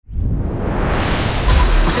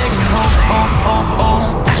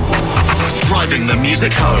driving the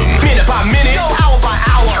music home. Minute by minute, hour by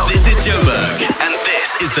hour. This is Joe Berg, and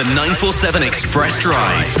this is the 947 Express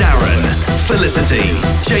Drive. Darren, Felicity,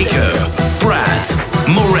 Jacob, Brad,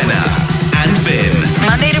 Morena, and Vin.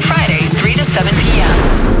 Monday to Friday, 3 to 7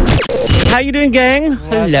 p.m. How you doing, gang?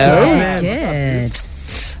 Hello. Good.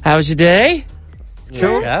 How was your day?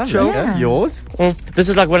 Chill. Yours? This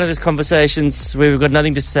is like one of those conversations where we've got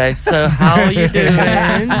nothing to say. So, how are you doing?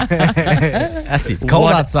 I see. It's cold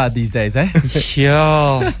outside these days, eh?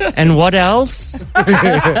 Yeah. And what else?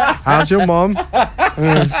 How's your mom?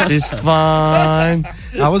 She's fine.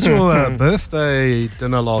 How was your birthday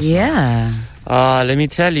dinner last night? Let me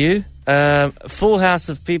tell you. Full house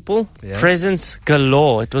of people, presents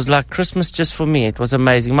galore. It was like Christmas just for me. It was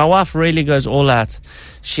amazing. My wife really goes all out.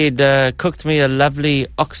 She'd cooked me a lovely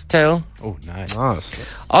oxtail. Oh, nice.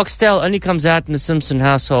 Oxtail only comes out in the Simpson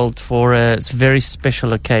household for a very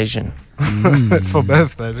special occasion. For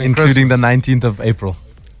birthdays, Including Christmas. the 19th of April.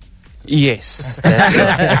 Yes,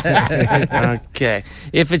 that's right. Okay.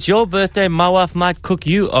 If it's your birthday, my wife might cook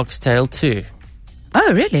you oxtail too.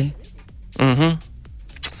 Oh, really? Mm-hmm.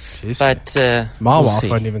 Jeez. But My we'll wife see.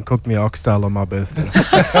 won't even cook me oxtail on my birthday.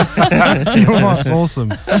 Your wife's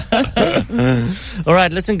awesome. All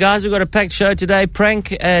right, listen, guys, we've got a packed show today.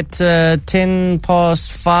 Prank at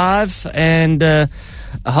 5:10, and a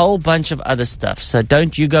whole bunch of other stuff. So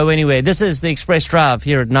don't you go anywhere. This is the Express Drive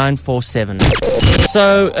here at 947.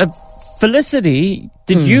 So, Felicity,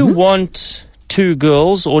 did you want two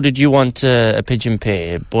girls or did you want a pigeon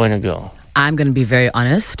pair, a boy and a girl? I'm going to be very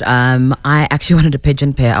honest. I actually wanted a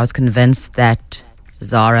pigeon pair. I was convinced that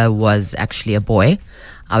Zara was actually a boy.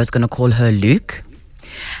 I was going to call her Luke.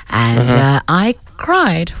 And I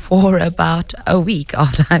cried for about a week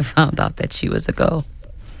after I found out that she was a girl.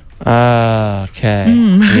 Okay.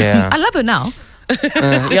 Yeah. I love her now.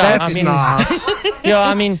 That's nice. Yeah,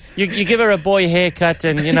 I mean, you give her a boy haircut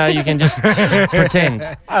and, you can just pretend.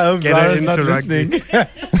 I hope Get her into rugby.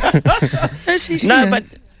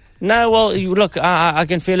 Look, I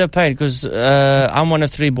can feel her pain because I'm one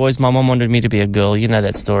of three boys. My mom wanted me to be a girl. You know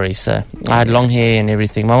that story. So I had long hair and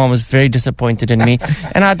everything. My mom was very disappointed in me,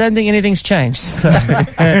 and I don't think anything's changed. So.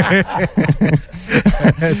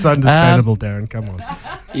 It's understandable, Darren. Come on.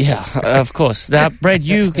 Yeah, of course. Now, Brad,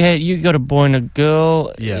 you got a boy and a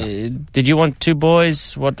girl. Yeah. Did you want two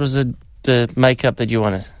boys? What was the makeup that you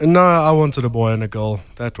wanted? No, I wanted a boy and a girl.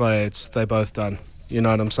 That way they're both done. You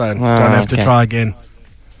know what I'm saying? Ah, Don't have to okay. try again.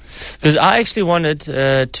 Because I actually wanted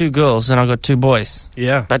two girls and I got two boys.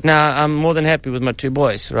 Yeah. But now I'm more than happy with my two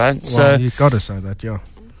boys, right? Well, you got to say that, yeah.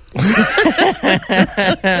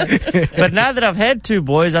 But now that I've had two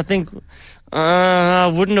boys, I think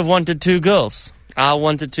I wouldn't have wanted two girls. I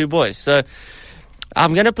wanted two boys. So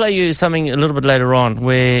I'm going to play you something a little bit later on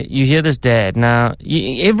where you hear this dad. Now,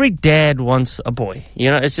 every dad wants a boy.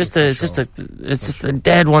 It's just a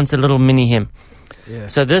dad wants a little mini him. Yeah.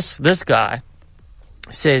 So this guy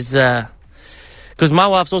says, because my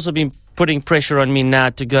wife's also been putting pressure on me now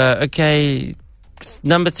to go, okay,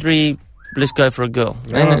 number 3, let's go for a girl.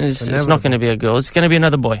 And it's not going to be a girl. It's going to be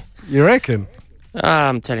another boy. You reckon?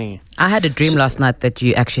 I'm telling you. I had a dream last night that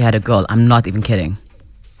you actually had a girl. I'm not even kidding.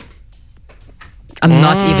 I'm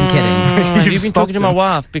not even kidding. You've been talking to my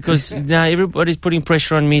wife because now everybody's putting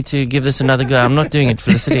pressure on me to give this another go. I'm not doing it,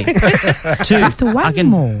 Felicity. 2. Just one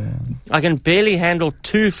more. I can barely handle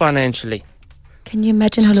 2 financially. Can you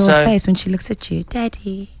imagine her little face when she looks at you?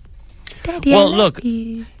 Daddy, Well, I love look,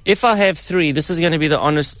 you. if I have 3, this is going to be the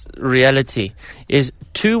honest reality, is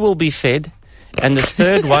 2 will be fed and the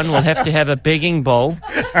third one will have to have a begging bowl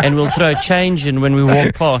and we'll throw change in when we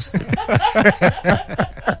walk past.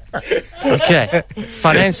 Okay,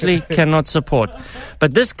 financially cannot support.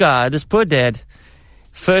 But this guy, this poor dad,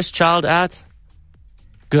 first child out,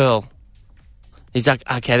 girl. He's like,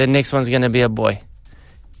 okay, the next one's going to be a boy.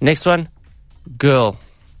 Next one, girl.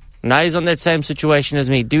 Now he's on that same situation as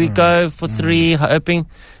me. Do we go for 3, hoping?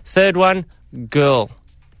 Third one, girl.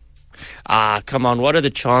 Come on, what are the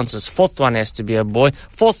chances? 4th one has to be a boy.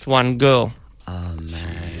 4th one, girl. Oh, man.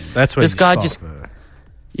 That's where This you guy stop, just- though.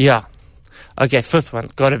 Yeah. Okay, 5th one,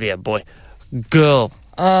 got to be a boy. Girl.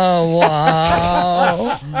 Oh,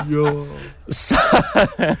 wow. So,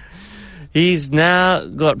 he's now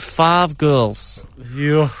got 5 girls.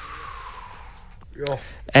 Yeah.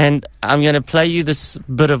 And I'm going to play you this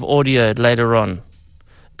bit of audio later on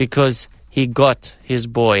because he got his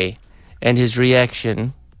boy and his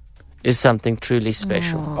reaction is something truly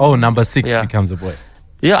special. Oh, number 6 Yeah. becomes a boy.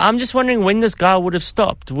 Yeah, I'm just wondering when this guy would have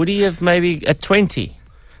stopped. Would he have maybe at 20?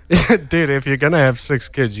 Dude, if you're going to have 6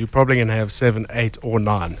 kids, you're probably going to have 7, 8, or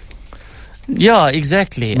 9. Yeah,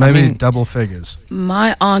 exactly. Maybe double figures.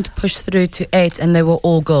 My aunt pushed through to 8 and they were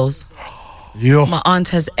all girls. Yo. My aunt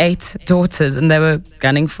has 8 daughters and they were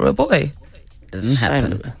gunning for a boy. Didn't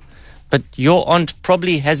happen. But your aunt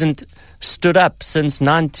probably hasn't stood up since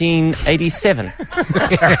 1987.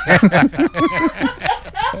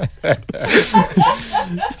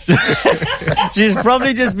 She's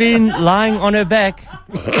probably just been lying on her back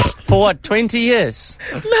for 20 years?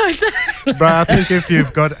 Bro, I think if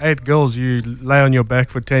you've got 8 girls, you lay on your back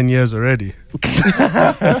for 10 years already.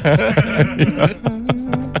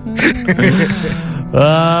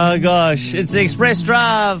 Oh, gosh. It's the Express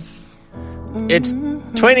Drive. It's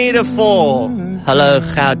 20 to 4. Hello,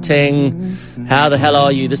 Gauteng. How the hell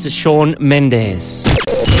are you? This is Sean Mendes.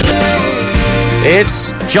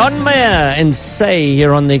 It's John Mayer and Say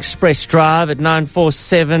here on the Express Drive at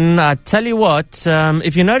 947. I tell you what,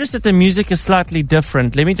 if you notice that the music is slightly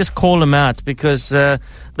different, let me just call him out because the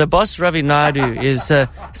boss, Ravi Naidu, is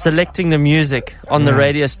selecting the music on the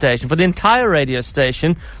radio station, for the entire radio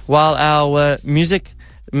station, while our music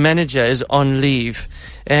manager is on leave.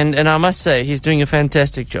 And I must say, he's doing a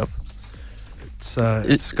fantastic job.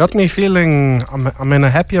 It's got me feeling I'm in a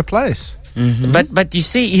happier place. Mm-hmm. But you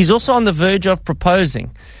see, he's also on the verge of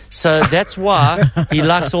proposing. So that's why he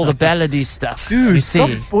likes all the ballady stuff. Dude, you stop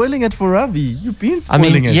see. spoiling it for Ravi. You've been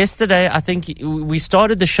spoiling it. Yesterday, I think we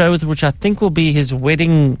started the show with which I think will be his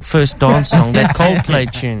wedding first dance song, that Coldplay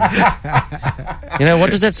tune. You know, what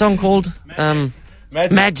was that song called?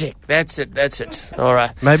 Magic. That's it. All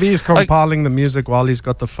right. Maybe he's compiling the music while he's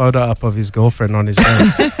got the photo up of his girlfriend on his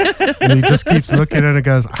desk. And he just keeps looking at it and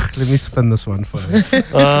goes, let me spin this one for you.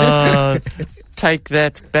 Take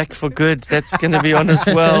that back for good. That's going to be on as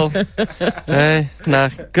well. No,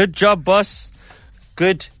 good job, boss.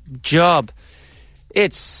 Good job.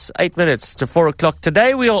 It's 8 minutes to 4 o'clock.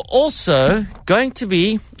 Today we are also going to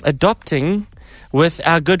be adopting, with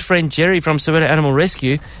our good friend Jerry from Soweto Animal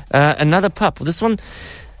Rescue, another pup. This one,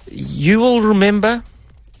 you will remember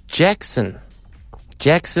Jackson.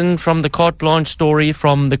 Jackson from the Carte Blanche story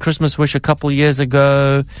from the Christmas Wish a couple years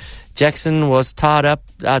ago. Jackson was tied up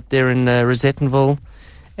out there in Rosettenville,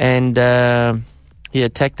 and he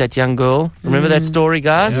attacked that young girl. Remember that story,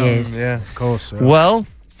 guys? Yes. Yeah, of course. Yeah. Well,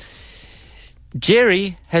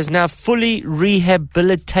 Jerry has now fully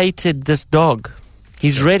rehabilitated this dog.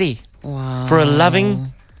 He's ready. Wow. For a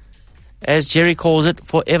loving, as Jerry calls it,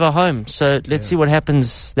 forever home. So let's see what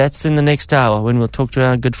happens. That's in the next hour when we'll talk to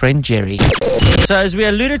our good friend Jerry. So as we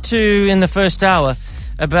alluded to in the first hour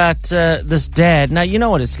about this dad. Now, you know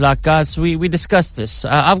what it's like, guys. We discussed this.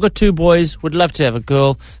 I've got 2 boys, would love to have a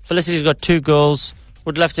girl. Felicity's got 2 girls,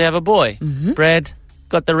 would love to have a boy. Mm-hmm. Brad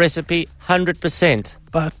got the recipe 100%.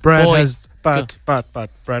 But Brad Boy. has... But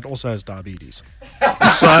Brad also has diabetes.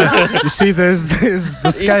 So you see, there's the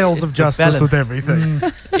scales of justice with everything.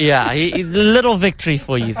 Yeah, little victory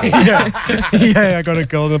for you there. Yeah, I got a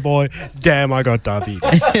girl and a boy. Damn, I got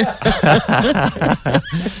diabetes.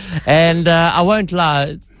 And I won't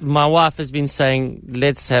lie, my wife has been saying,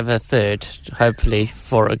 let's have a third, hopefully,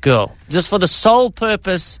 for a girl. Just for the sole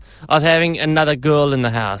purpose of having another girl in the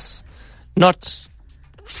house. Not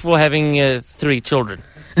for having 3 children.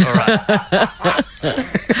 All right.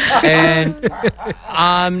 And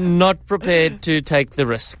I'm not prepared to take the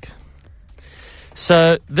risk.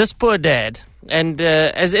 So this poor dad, and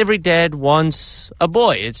as every dad wants a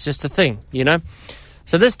boy, it's just a thing, you know.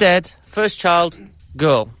 So this dad, first child,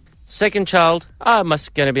 girl. Second child,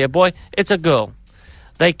 must going to be a boy. It's a girl.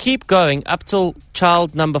 They keep going up till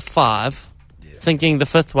child number 5, thinking the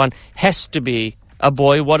 5th one has to be a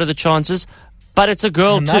boy. What are the chances? But it's a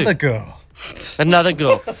girl too. Another girl. Another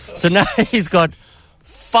girl. So now he's got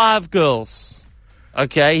 5 girls.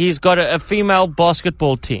 Okay, he's got a female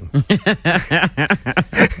basketball team.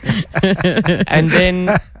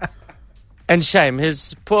 And shame,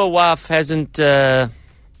 his poor wife hasn't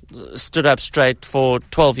stood up straight for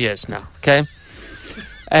 12 years now, okay?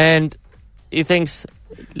 And he thinks,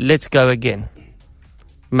 let's go again.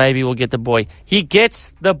 Maybe we'll get the boy. He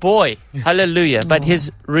gets the boy. Hallelujah. But his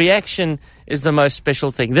reaction is the most special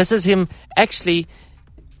thing. This is him actually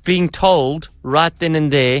being told right then and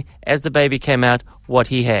there, as the baby came out, what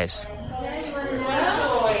he has.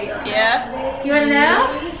 Yeah. You want to know?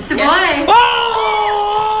 It's a boy.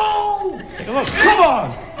 Oh! Come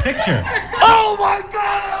on! Picture. Oh my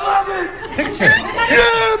God, I love it! Picture.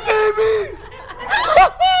 Yeah, baby!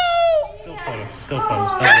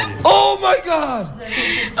 Oh my God!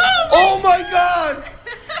 Oh my God!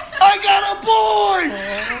 I got a boy!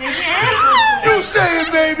 You say it,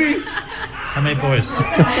 baby! How many boys?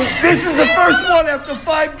 This is the first one after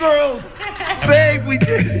 5 girls. Babe, we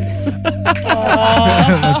did it.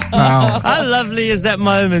 That's foul. How lovely is that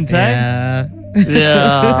moment, eh? Yeah.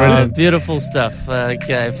 Yeah, beautiful stuff.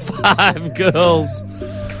 Okay, 5 girls,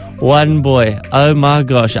 1 boy. Oh my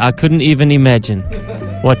gosh, I couldn't even imagine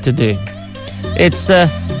what to do. It's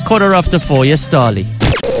 4:15. Yes, Starly.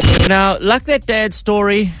 Now, like that dad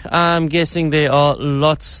story, I'm guessing there are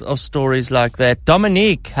lots of stories like that.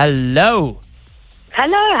 Dominique, hello.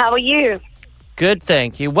 Hello, how are you? Good,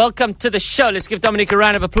 thank you. Welcome to the show. Let's give Dominique a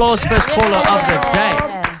round of applause. First caller of the day.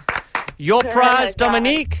 Your prize,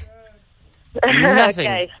 Dominique? Nothing.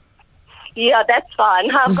 Okay. Yeah, that's fine.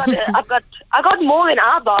 I got more than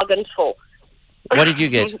I bargained for. What did you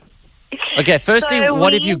get? Okay, firstly, So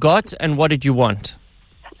what have you got and what did you want?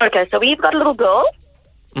 Okay, so we've got a little girl.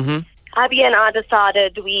 Mm-hmm. Abby and I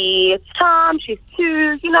decided it's time. She's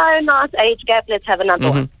 2, nice age gap. Let's have another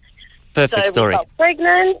one. Perfect So story. we got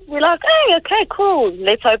pregnant. We're like, hey, okay, cool.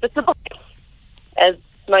 Let's hope it's a boy, as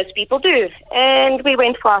most people do. And we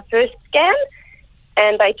went for our first scan,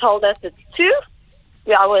 and they told us it's 2.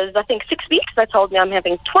 I was, 6 weeks. They told me I'm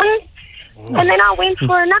having twins. And then I went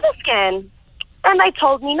for another scan, and they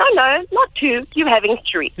told me, no, not 2. You're having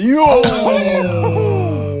 3.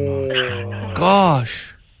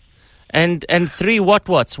 Gosh. And 3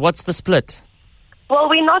 what's? What's the split? Well,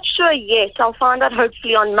 we're not sure yet. I'll find out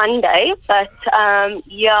hopefully on Monday. But,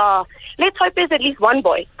 yeah, let's hope there's at least 1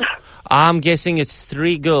 boy. I'm guessing it's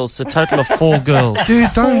 3 girls, so a total of 4 girls. Dude,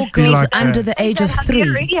 don't be Girls like under that. the age of He 3.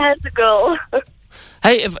 already has a girl.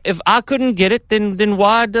 Hey, if I couldn't get it, then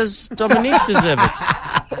why does Dominique deserve it?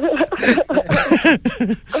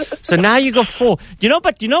 So now you got 4.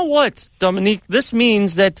 But you know what, Dominique? This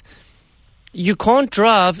means that you can't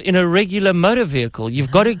drive in a regular motor vehicle.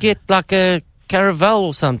 You've got to get like a caravel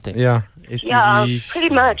or something. Yeah. Yeah, pretty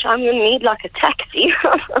much. I'm going to need like a taxi.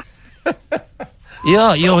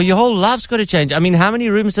 Yeah, your whole life's got to change. I mean, how many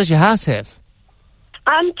rooms does your house have?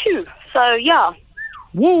 2. So, yeah,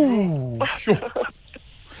 Woo!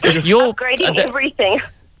 Is your upgrading everything.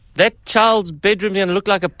 that child's bedroom going to look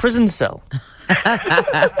like a prison cell?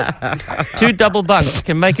 2 double bunks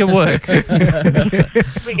can make it work. We're gonna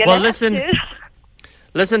Well, have listen. to.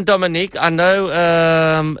 Listen, Dominique, I know,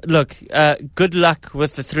 good luck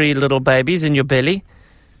with the 3 little babies in your belly.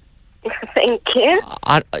 Thank you.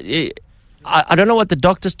 I don't know what the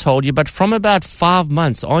doctors told you, but from about 5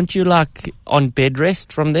 months, aren't you like on bed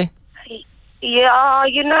rest from there? Yeah,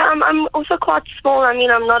 I'm also quite small. I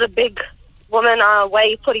mean, I'm not a big woman. I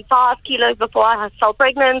weigh 45 kilos before I fell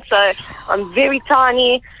pregnant, so I'm very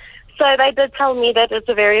tiny. So they did tell me that it's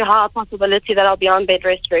a very high possibility that I'll be on bed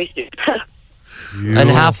rest very soon. And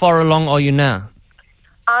how far along are you now?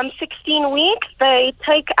 I'm 16 weeks. They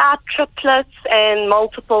take out triplets and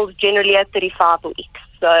multiples generally at 35 weeks.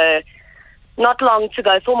 So not long to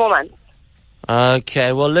go, 4 more months.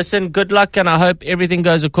 Okay, well, listen, good luck, and I hope everything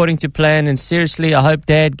goes according to plan. And seriously, I hope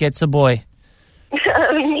Dad gets a boy.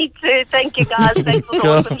 Me too. Thank you, guys. Thanks for the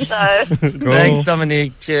awesome show. Thanks,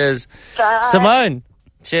 Dominique. Cheers. Bye. Simone.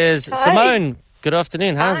 Cheers. Hi. Simone, good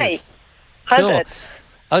afternoon. How's Hi. it? How's Sure. it?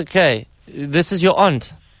 Okay, this is your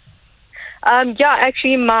aunt. Yeah,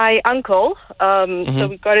 actually, my uncle. So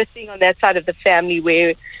we've got a thing on that side of the family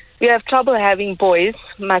where we have trouble having boys.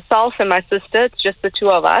 Myself and my sister, it's just the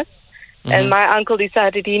 2 of us. And my uncle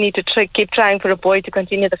decided he needed to keep trying for a boy to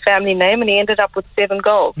continue the family name, and he ended up with 7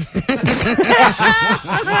 girls.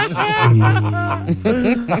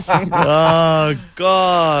 Oh,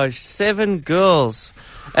 gosh, 7 girls.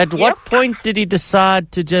 At what point did he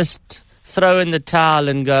decide to just throw in the towel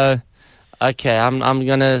and go, okay, I'm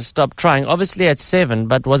going to stop trying? Obviously at 7,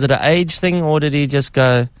 but was it an age thing, or did he just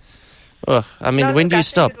go, oh, I mean, No, when do I you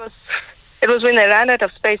think stop? It was when they ran out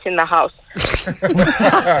of space in the house.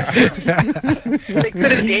 They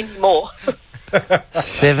couldn't do any more.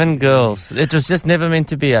 7 girls. It was just never meant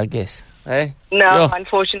to be, I guess. Eh? No, Yo.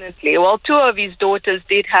 unfortunately. Well, 2 of his daughters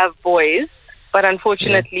did have boys, but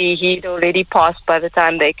unfortunately he'd already passed by the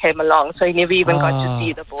time they came along, so he never even got to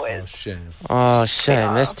see the boys. Shame. Oh,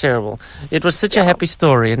 shame. That's terrible. It was such a happy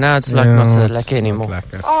story, and now it's like not so lucky anymore.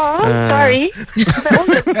 Oh, I'm sorry.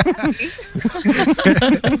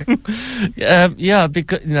 Yeah,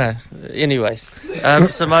 because no. Anyways,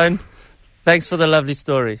 Simone, thanks for the lovely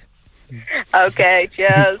story. Okay,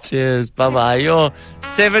 cheers. Cheers. Bye bye. You're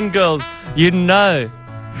 7 girls. You know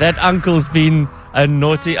that uncle's been a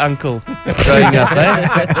naughty uncle growing up,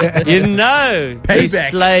 eh? You know he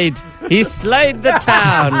slayed the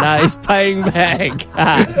town. Now he's paying back.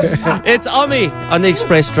 It's Omi on the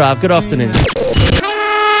Express Drive. Good afternoon.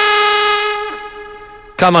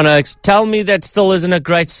 Come on, Oaks. Tell me that still isn't a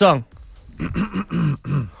great song.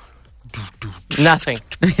 Nothing.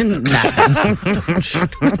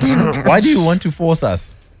 Why do you want to force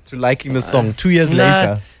us to liking the song 2 years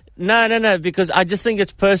later? No, because I just think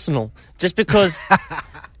it's personal. Just because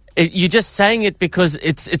you're just saying it because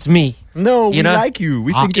it's me. No, You we know? like you.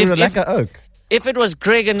 We think you're like a oak. If it was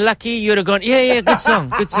Greg and Lucky, you'd have gone, yeah, good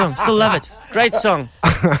song. Still love it. Great song.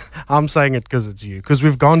 I'm saying it because it's you. Because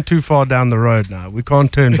we've gone too far down the road now. We can't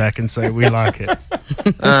turn back and say we like it.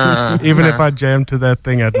 Even if I jam to that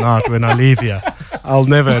thing at night when I leave here, I'll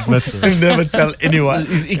never admit to it. Never tell anyone.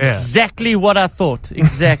 Exactly what I thought.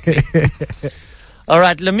 Exactly. All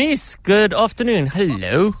right, Lamise, good afternoon.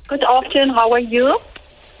 Hello. Good afternoon. How are you?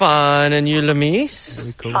 Fine, and you,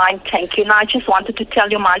 Lamise? Cool. Fine, thank you. And I just wanted to tell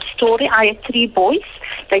you my story. I had 3 boys.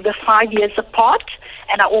 They were 5 years apart,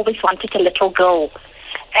 and I always wanted a little girl.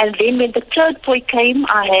 And then when the 3rd boy came,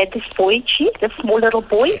 I had this boy, the small little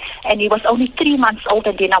boy, and he was only 3 months old,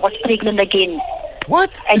 and then I was pregnant again.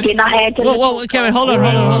 What? And then I had a Whoa, okay, wait, hold on,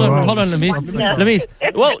 Lamise. Lamise,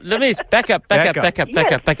 whoa, Lamise, back up.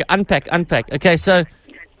 Unpack. Okay, so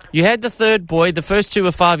you had the 3rd boy, the first 2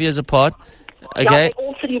 were 5 years apart. Yeah, Okay. they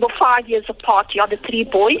all 3 were 5 years apart. Yeah, the 3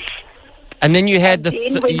 boys. And then you had Then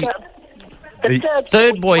when the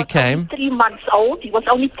third boy was came. only 3 months old. He was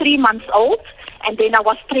only 3 months old, and then I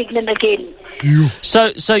was pregnant again.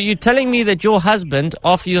 So you're telling me that your husband,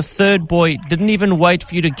 after your 3rd boy, didn't even wait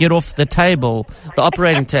for you to get off the table, the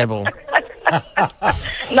operating table?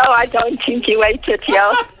 No, I don't think he waited,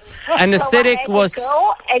 yeah. Anesthetic So I had a was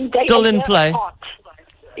girl, and they still are in a year play. apart.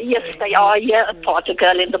 Yes, they are a year apart, a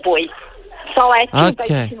girl and the boy. So I had 2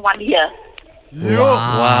 Okay. babies in 1 year.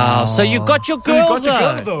 Wow. So you got your girl,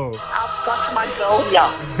 though. I've got my girl,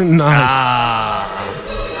 yeah. Nice.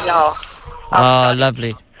 Yeah.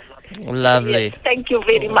 Lovely. Yes, thank you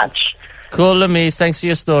very much. Cool, Lamise. Thanks for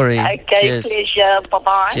your story. Okay, Cheers. pleasure.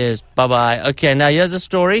 Bye-bye. Cheers. Bye-bye. Okay, now here's a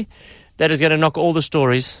story that is going to knock all the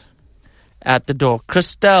stories out the door.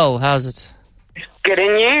 Christelle, how's it? Good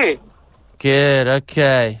and you. Good,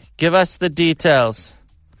 okay. Give us the details.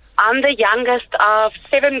 I'm the youngest of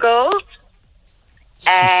 7 girls,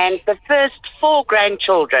 and the first 4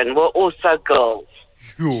 grandchildren were also girls.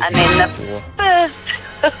 And then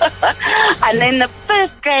the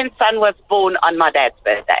first grandson was born on my dad's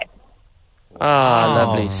birthday.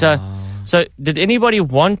 Lovely. So did anybody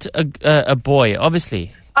want a boy?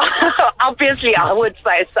 Obviously. Obviously, I would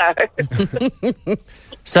say so.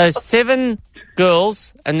 So 7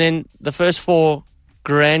 girls, and then the first 4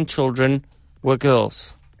 grandchildren were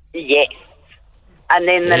girls. Yes. And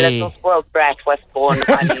then the Hey. little spoiled brat was born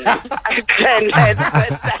on granddad's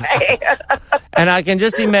birthday. And I can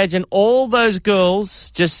just imagine all those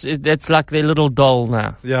girls, that's like their little doll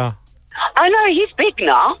now. Yeah. Oh, no, he's big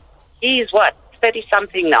now. He's,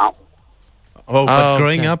 30-something now. Oh, but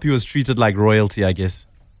growing okay. up, he was treated like royalty, I guess.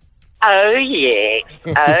 Oh, yes.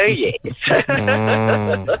 Oh, yes.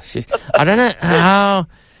 I don't know how.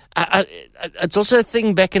 It's also a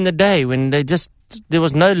thing back in the day when there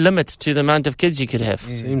was no limit to the amount of kids you could have.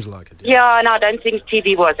 Seems like it. Yeah, and I don't think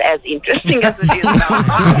TV was as interesting as it is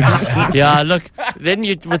now. Yeah, look, then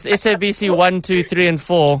with SABC 1, 2, 3, and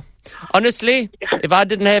 4. Honestly, if I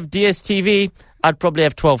didn't have DSTV, I'd probably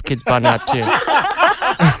have 12 kids by now too.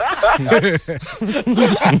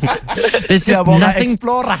 There's just nothing.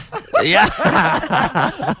 Explorer. Yeah.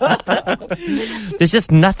 There's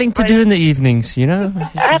just nothing to do in the evenings, you know?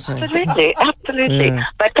 Absolutely. Yeah.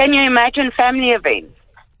 But can you imagine family events?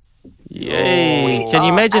 Yay. Can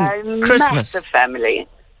you imagine A Christmas? massive family.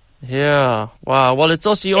 Yeah. Wow. Well,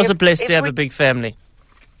 you're also blessed to if have we- a big family.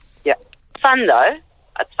 Yeah. Fun, though.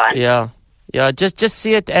 That's fun. Yeah. Yeah. Just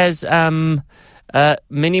see it as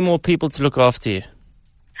many more people to look after you.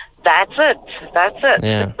 That's it.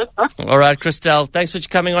 Yeah. All right, Christelle. Thanks for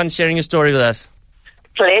coming on and sharing your story with us.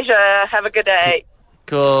 Pleasure. Have a good day.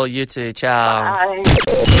 Cool. You too. Ciao. Bye.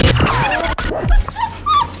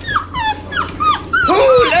 Who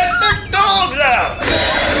let the dogs out?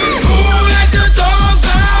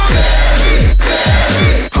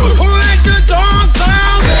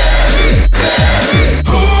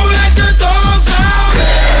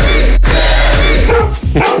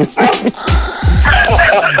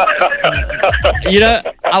 You know,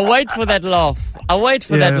 I wait for that laugh.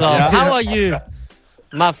 That laugh. How are you,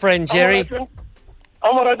 my friend Jerry?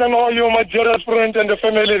 I'm alright, and all you, my dearest friend and the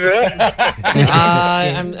family there.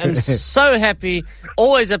 I am so happy.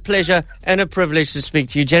 Always a pleasure and a privilege to speak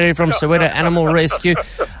to you. Jerry from Soweto Animal Rescue.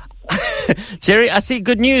 Jerry, I see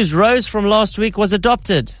good news. Rose from last week was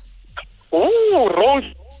adopted. Oh,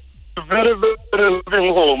 Rose, very, very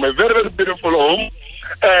loving home, a very, very beautiful home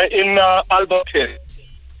in Alberton.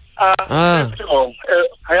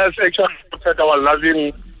 Has actually protect our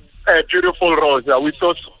loving, beautiful rose. We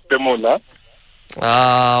saw the moon.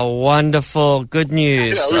 Wonderful. Good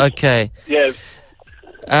news. Okay. Yes.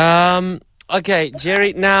 Okay,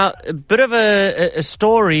 Jerry. Now, a bit of a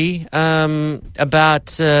story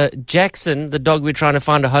about Jackson, the dog we're trying to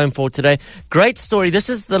find a home for today. Great story. This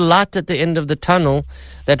is the light at the end of the tunnel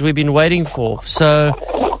that we've been waiting for. So,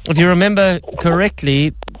 if you remember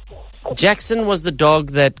correctly, Jackson was the dog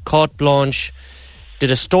that Carte Blanche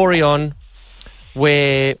did a story on,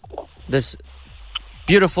 where this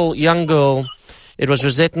beautiful young girl, it was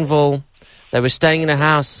Rosettenville, they were staying in a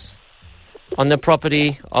house on the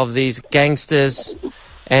property of these gangsters,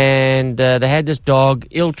 and they had this dog,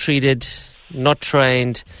 ill-treated, not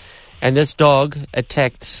trained, and this dog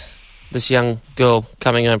attacked this young girl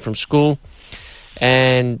coming home from school,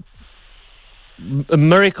 and a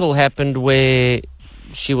miracle happened where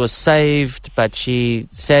she was saved, but she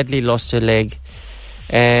sadly lost her leg,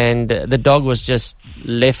 and the dog was just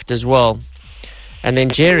left as well. And then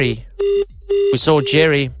Jerry, we saw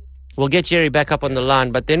Jerry. We'll get Jerry back up on the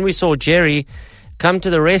line, but then we saw Jerry come to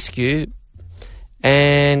the rescue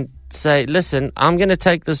and say, listen, I'm going to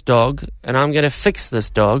take this dog and I'm going to fix this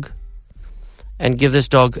dog and give this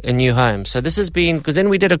dog a new home. So this has been, because then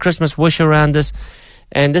we did a Christmas wish around this,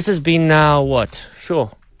 and this has been now what?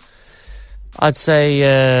 Sure. I'd say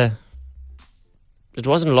it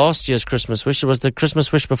wasn't last year's Christmas wish, it was the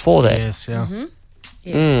Christmas wish before that. Yes, yeah. Mm-hmm.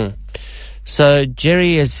 Yes. So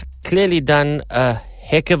Jerry has clearly done a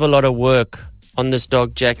heck of a lot of work on this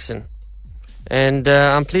dog, Jackson. And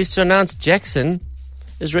I'm pleased to announce Jackson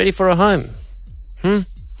is ready for a home.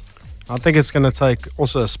 I think it's going to take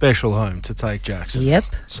also a special home to take Jackson. Yep.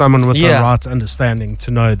 Someone with the right understanding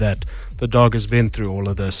to know that the dog has been through all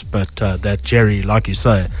of this, but that Jerry, like you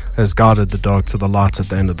say, has guided the dog to the light at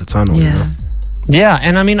the end of the tunnel. Yeah. You know? Yeah,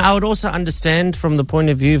 and I mean, I would also understand from the point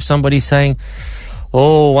of view of somebody saying,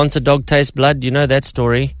 oh, once a dog tastes blood, you know that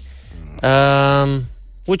story.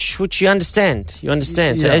 Which you understand. You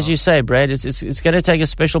understand. So as you say, Brad, it's going to take a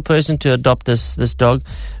special person to adopt this dog,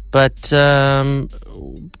 but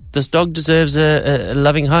this dog deserves a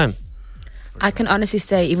loving home. I can honestly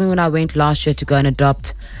say, even when I went last year to go and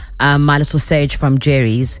adopt my little Sage from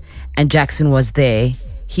Jerry's, and Jackson was there,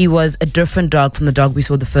 he was a different dog from the dog we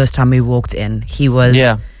saw the first time we walked in. He was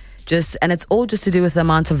just, and it's all just to do with the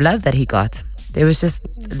amount of love that he got. There was just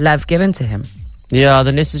love given to him. Yeah,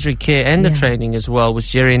 the necessary care and the training as well,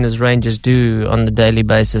 which Jerry and his rangers do on the daily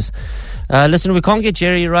basis. Listen, we can't get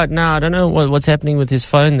Jerry right now. I don't know what's happening with his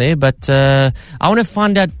phone there, but I want to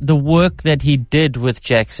find out the work that he did with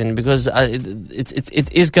Jackson, because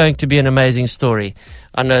it is going to be an amazing story.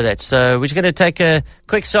 I know that. So we're just going to take a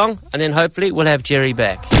quick song, and then hopefully we'll have Jerry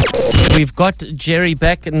back. We've got Jerry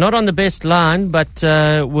back, not on the best line, but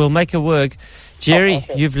we'll make it work. Jerry,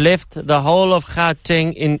 you've left the whole of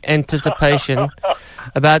Gauteng in anticipation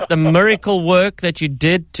about the miracle work that you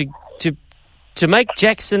did to make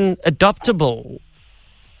Jackson adoptable.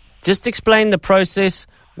 Just explain the process,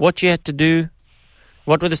 what you had to do,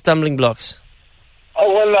 what were the stumbling blocks?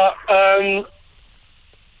 Darren,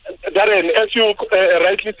 as you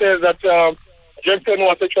rightly said, that Jackson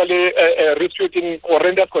was actually rescued in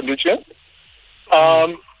horrendous conditions.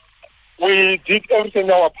 We did everything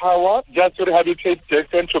in our power just to rehabilitate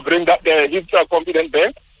Jackson, to bring that his confidence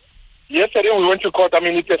back. Yesterday we went to court. I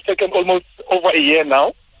mean, it has taken almost over a year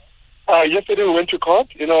now. Yesterday we went to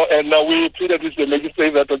court, and we pleaded with the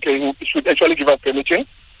magistrate that, he should actually give us permission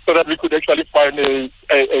so that we could actually find a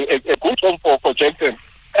good home for Jackson.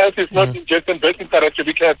 As it's not in Jackson's best interest to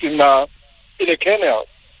be kept in a kennel.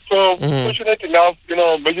 So, fortunately enough,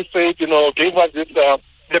 magistrate, gave us this,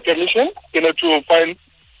 the permission, to find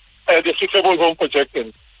the suitable home for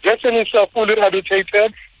Jackson. Jackson is fully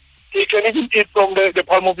rehabilitated. He can even eat from the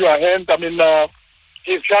palm of your hand. I mean,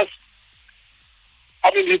 it's just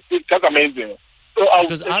amazing. So I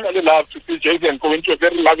would actually love to see Jackson go into a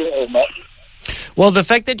very loving home. Well, the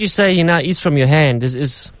fact that you say he now eats from your hand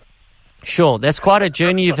is sure, that's quite a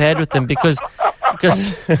journey you've had with him, because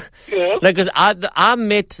I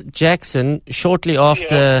met Jackson shortly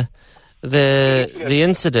after the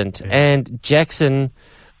incident, and Jackson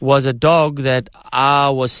was a dog that I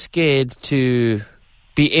was scared to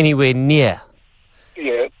be anywhere near.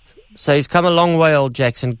 Yes. So he's come a long way, old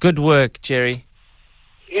Jackson. Good work, Jerry.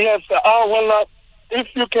 Yes. If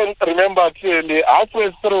you can remember clearly,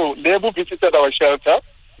 halfway through, Lebu visited our shelter,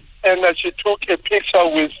 and she took a picture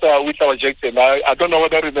with our Jackson. I don't know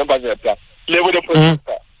whether I remember that. Lebu the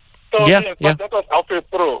protector. So but that was halfway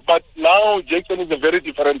through. But now Jackson is a very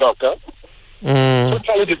different dog.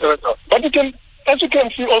 Totally different dog. But you can as you can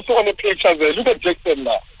see also on the pictures there, look at Jackson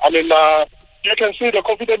now. I mean, you can see the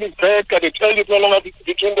confidence is back, and the tail is no longer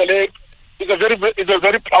between the legs. It's a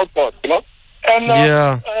very proud boss, you know. And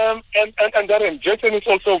and Darren, Jackson is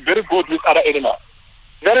also very good with other animals.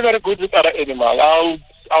 Very, very good with other animals. I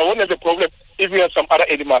won't have a problem if we have some other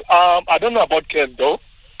animal. I don't know about cats though,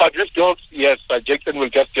 but with dogs, yes, Jackson will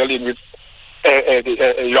just tell in with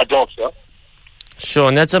your dogs, yeah. Sure,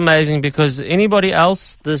 and that's amazing because anybody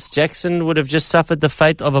else, this Jackson would have just suffered the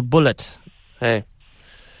fate of a bullet. Hey.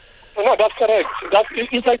 No, that's correct.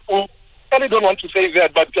 In fact, I really don't want to say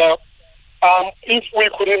that, but if we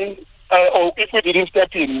couldn't, or if we didn't step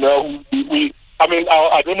in,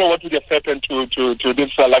 I don't know what would have happened to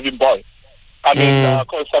this loving boy. I mean,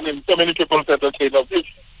 because so many people said, okay, no, if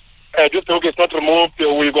this dog is not removed,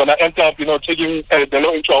 we're gonna end up, taking the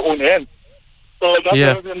law into our own hands. So that's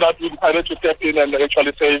the reason that we decided to step in and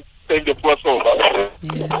actually save the poor soul.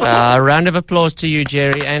 A round of applause to you,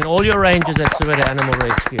 Jerry, and all your rangers at Soweto Animal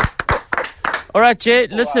Rescue. All right, Jay,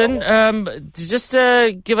 listen, just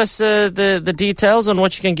give us the details on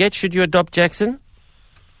what you can get should you adopt Jackson.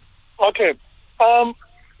 Okay.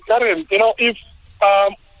 Karen, if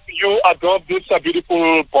you adopt this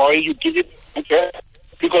beautiful boy, you give it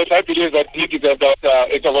because I believe that he deserves that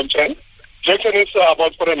second chance. Jackson is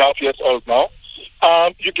about 4.5 years old now.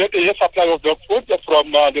 You get a year supply of dog food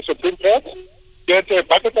from the Supreme Pet. Get a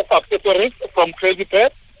bucket of accessories from Crazy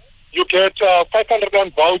Pet. You get 500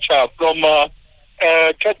 rand voucher from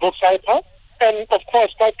Catbox Hyper. And, of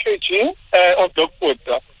course, 5 kg of dog food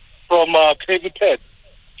from Crazy Pet.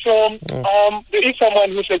 So there is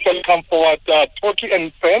someone who's actually come forward, Toki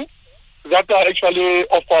and friends, that are actually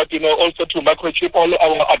offered, also to microchip all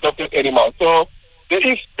our adopted animals. So there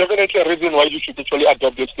is definitely a reason why you should actually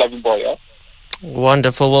adopt this loving boy, yeah?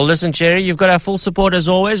 Wonderful. Well, listen, Jerry, you've got our full support as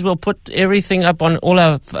always. We'll put everything up on all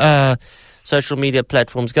our social media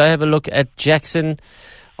platforms. Go have a look at Jackson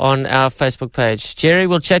on our Facebook page. Jerry,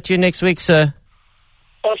 we'll chat to you next week, sir.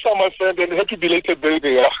 Awesome, my friend, and happy belated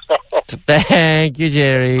birthday. Thank you,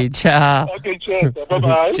 Jerry. Ciao. Okay, cheers.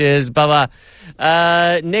 Bye-bye. Cheers.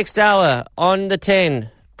 Bye-bye. Next hour on the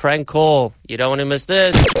 10, prank call. You don't want to miss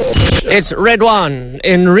this. It's Red One,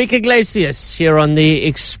 Enrique Iglesias here on the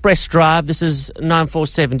Express Drive. This is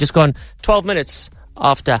 947, just gone 12 minutes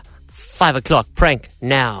after 5 o'clock. Prank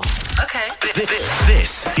now. Okay.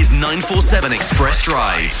 This is 947 Express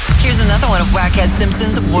Drive. Here's another one of Wackhead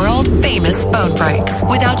Simpson's world-famous phone pranks.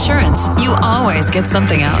 With Outsurance, you always get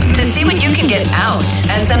something out. To see what you can get out,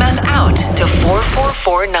 SMS out to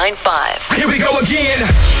 44495. Here we go again.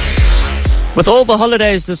 With all the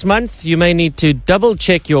holidays this month, you may need to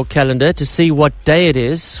double-check your calendar to see what day it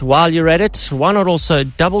is. While you're at it, why not also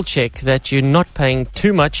double-check that you're not paying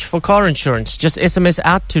too much for car insurance? Just SMS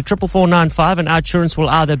out to 44495 and Outsurance will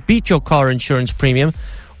either beat your car insurance premium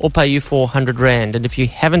or pay you 400 Rand. And if you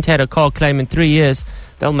haven't had a car claim in 3 years,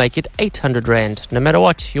 they'll make it 800 Rand. No matter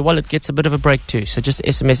what, your wallet gets a bit of a break too. So just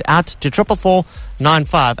SMS out to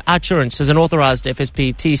 44495. Outsurance is an authorized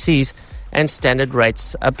FSP, TCs, and standard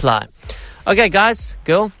rates apply. Okay, guys,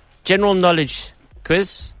 girl, general knowledge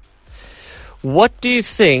quiz. What do you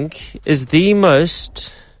think is the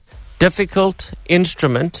most difficult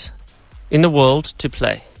instrument in the world to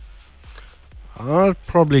play? I'd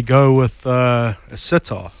probably go with a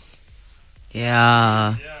sitar.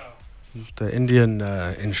 Yeah. The Indian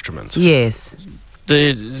instrument. Yes.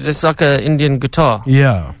 It's like an Indian guitar.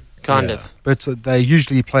 Yeah. Kind of. But they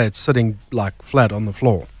usually play it sitting like flat on the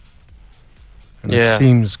floor. And Yeah. it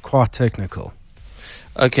seems quite technical.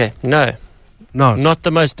 Okay, no. No. Not the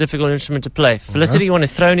most difficult instrument to play. Felicity, you want to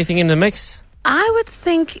throw anything in the mix? I would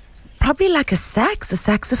think probably like a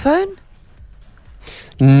saxophone.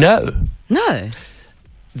 No. No.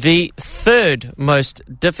 The third most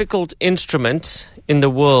difficult instrument in the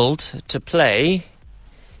world to play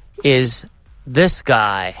is this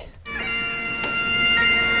guy.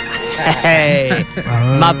 Hey,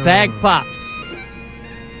 my bagpipes.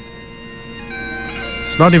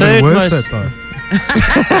 It's not even Third worth most- it, though.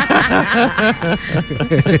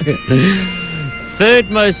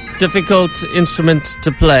 Third most difficult instrument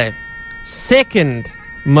to play. Second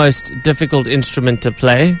most difficult instrument to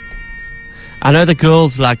play. I know the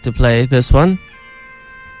girls like to play this one.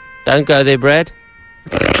 Don't go there, Brad.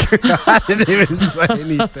 I didn't even say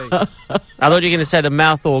anything. I thought you were going to say the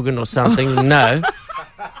mouth organ or something. No.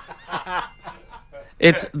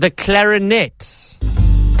 It's the clarinet.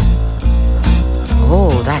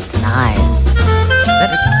 Oh, that's nice. Is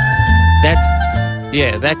that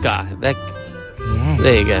That guy. Yeah.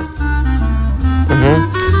 There you go.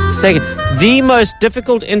 Second, the most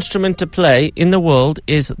difficult instrument to play in the world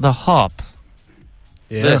is the harp.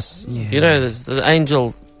 Yeah. This. You know, this, the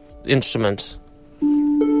angel instrument.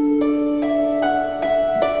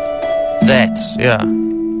 That, yeah.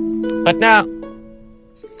 But now,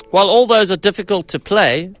 while all those are difficult to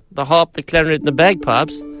play, the harp, the clarinet, and the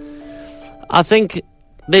bagpipes, I think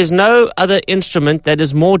there's no other instrument that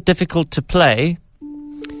is more difficult to play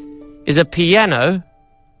is a piano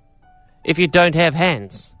if you don't have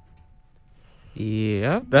hands.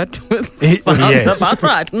 Yeah, that sounds about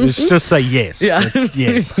right. Let's just say yes. Yeah.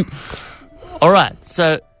 Yes. All right,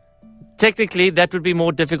 so technically that would be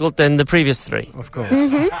more difficult than the previous three. Of course.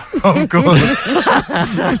 Of course.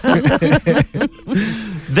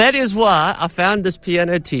 That is why I found this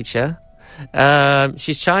piano teacher.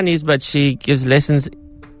 She's Chinese, but she gives lessons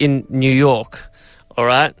in New York. All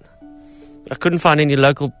right? I couldn't find any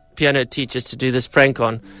local piano teachers to do this prank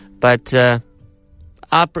on, but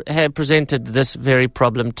I have presented this very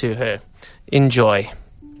problem to her. Enjoy.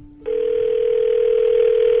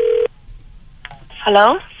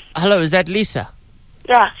 Hello? Hello, is that Lisa?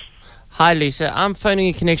 Yeah. Hi, Lisa. I'm phoning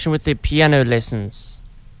in connection with the piano lessons.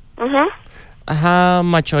 Mm-hmm. How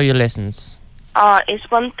much are your lessons? It's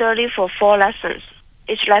 1:30 for 4 lessons.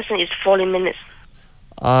 Each lesson is 40 minutes.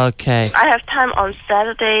 Okay. I have time on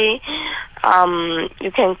Saturday.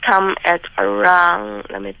 You can come at around,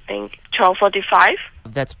 12:45.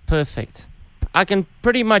 That's perfect. I can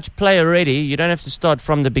pretty much play already. You don't have to start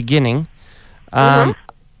from the beginning.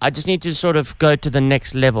 I just need to sort of go to the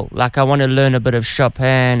next level. Like I want to learn a bit of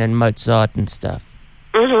Chopin and Mozart and stuff.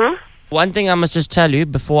 Mm-hmm. One thing I must just tell you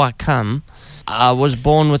before I come, I was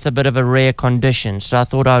born with a bit of a rare condition, so I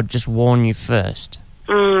thought I would just warn you first.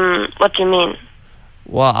 What do you mean?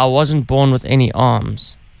 Well, I wasn't born with any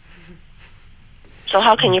arms. So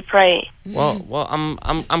how can you pray? Well,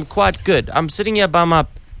 I'm quite good. I'm sitting here by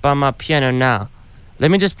my piano now. Let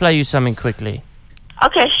me just play you something quickly.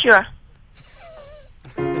 Okay, sure.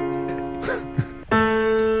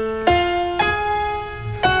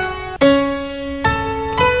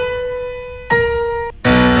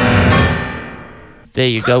 There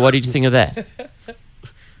you go. What did you think of that? It's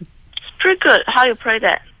pretty good. How you pray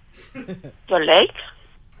that? Your leg?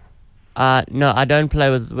 No, I don't play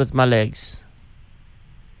with my legs.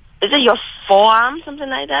 Is it your forearm, something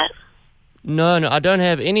like that? No, I don't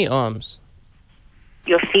have any arms.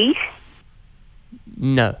 Your feet?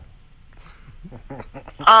 No.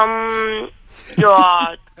 You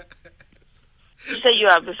say you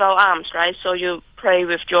are without arms, right? So you pray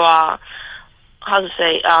with your, how to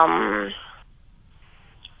say, I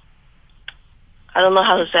don't know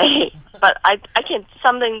how to say, but I can,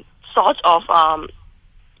 something sort of,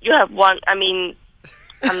 you have one, I'm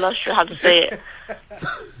not sure how to say it.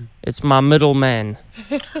 It's my middle man.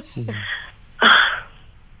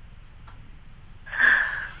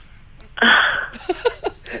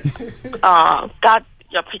 Got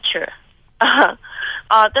your picture.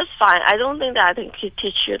 That's fine. I don't think that I can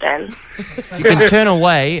teach you then. You can turn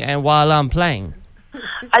away and while I'm playing.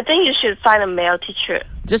 I think you should find a male teacher.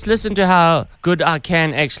 Just listen to how good I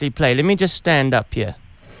can actually play. Let me just stand up here.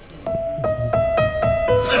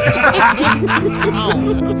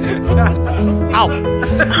 Ow.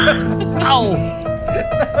 Ow.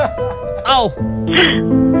 Ow.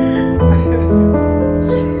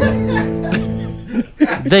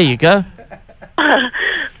 There you go.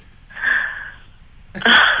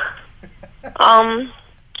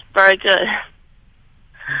 Very good.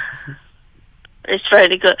 It's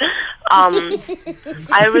very good.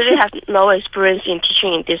 I really have no experience in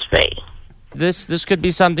teaching in this way. This could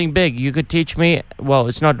be something big. You could teach me. Well,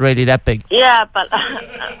 it's not really that big. Yeah, but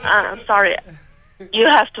sorry. You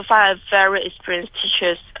have to find very experienced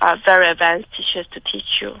teachers, very advanced teachers to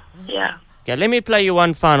teach you. Yeah. Okay, let me play you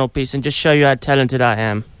one final piece and just show you how talented I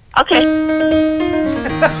am. Okay.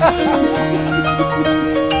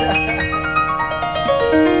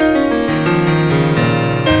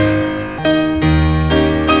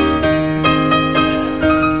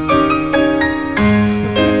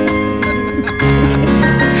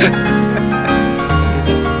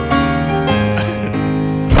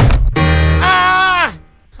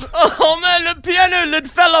 Oh man, the piano lid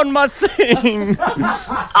fell on my thing.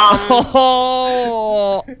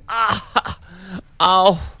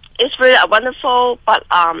 Ow. It's really wonderful, but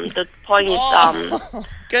the point is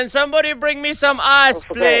Can somebody bring me some ice,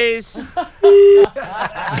 please?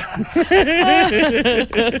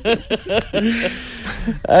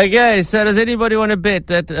 Okay, so does anybody want to bet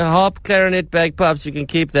that harp, clarinet, bagpipes, you can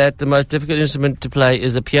keep that? The most difficult instrument to play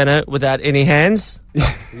is the piano without any hands?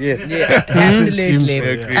 Yes. Yeah, absolutely.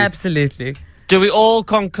 Absolutely. Do we all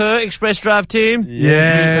concur, Express Drive team?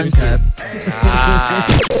 Yes.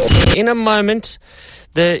 In a moment,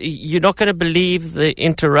 You're not going to believe the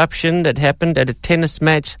interruption that happened at a tennis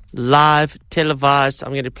match, live, televised.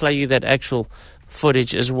 I'm going to play you that actual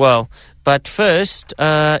footage as well. But first,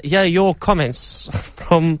 your comments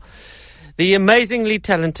from the amazingly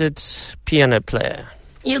talented piano player.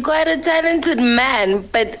 You're quite a talented man,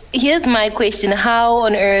 but here's my question. How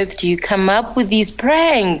on earth do you come up with these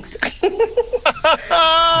pranks?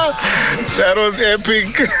 That was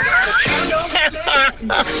epic.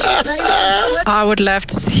 I would love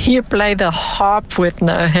to see you play the harp with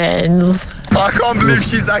no hands. I can't believe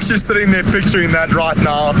she's actually sitting there picturing that right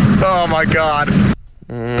now. Oh my God.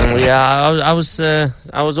 I was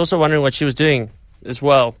also wondering what she was doing as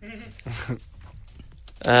well.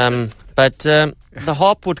 But the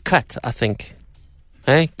harp would cut, I think.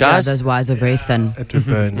 Hey, guys? Yeah, those wires are very thin. It would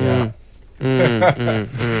burn, yeah.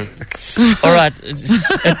 All right,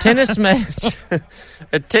 a tennis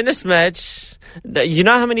match. You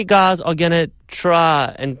know how many guys are going to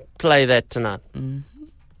try and play that tonight?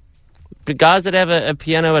 The guys that have a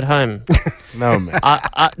piano at home. No, man.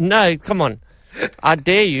 No, come on. I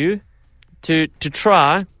dare you to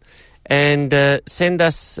try and send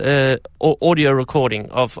us audio recording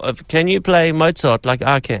of can you play Mozart like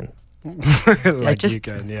I can? Like just, you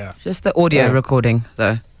can, yeah. Just the audio recording,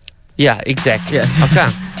 though. Yeah, exactly. Okay.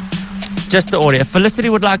 Just the audio. Felicity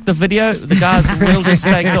would like the video. The guys will just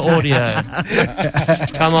take the audio.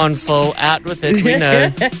 Come on, Phil. Out with it. We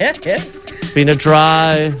know. It's been a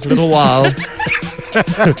dry little while.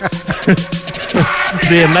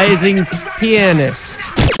 The amazing pianist.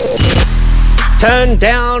 Turn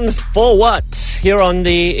down for what? Here on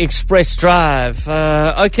the Express Drive.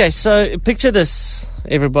 Okay, so picture this,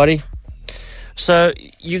 everybody. So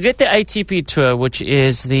you get the ATP Tour, which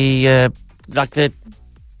is the the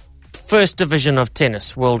first division of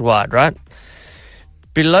tennis worldwide, right?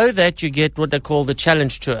 Below that, you get what they call the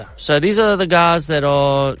Challenge Tour. So these are the guys that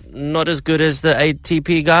are not as good as the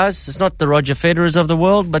ATP guys. It's not the Roger Federers of the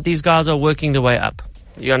world, but these guys are working their way up.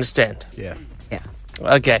 You understand? Yeah.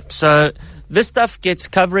 Okay, so this stuff gets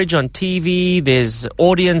coverage on TV, there's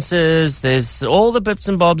audiences, there's all the bits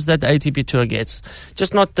and bobs that the ATP Tour gets,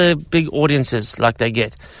 just not the big audiences like they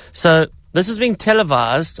get. So this is being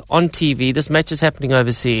televised on TV, this match is happening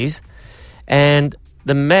overseas, and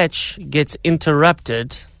the match gets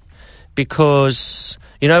interrupted because,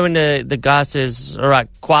 you know when the guy says, all right,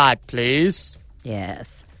 quiet please,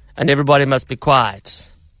 Yes. and everybody must be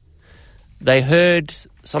quiet. They heard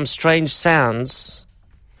some strange sounds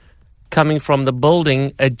coming from the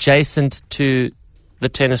building adjacent to the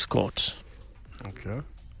tennis court. Okay.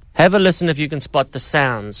 Have a listen if you can spot the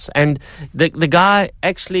sounds. And the guy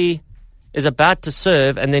actually is about to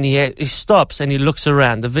serve, and then he stops and he looks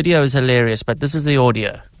around. The video is hilarious, but this is the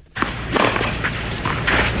audio.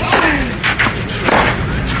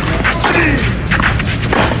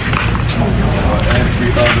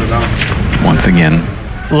 Once again,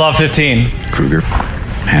 Love 15. Kruger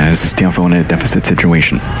has Stiafo in a deficit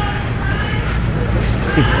situation.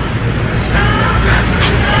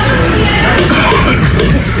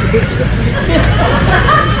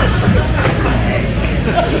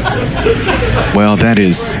 Well, that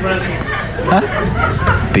is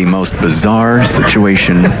the most bizarre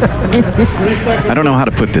situation. I don't know how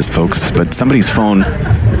to put this, folks, but somebody's phone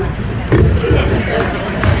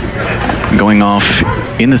going off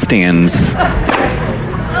in the stands.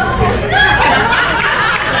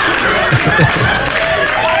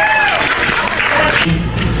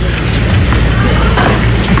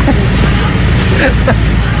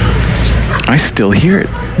 I still hear it.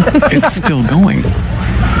 It's still going.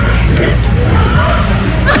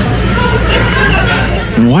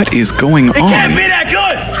 What is going on? It can't be that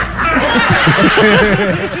good!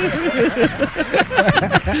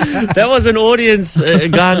 That was an audience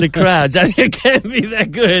guy in the crowd. It can't be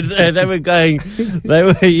that good. They were going.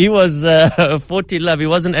 He was 40 love. He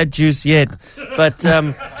wasn't at juice yet, but.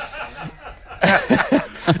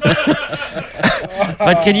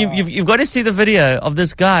 But you've got to see the video of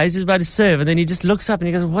this guy. He's about to serve, and then he just looks up and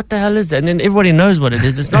he goes, "What the hell is that?" And then everybody knows what it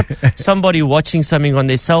is. It's not somebody watching something on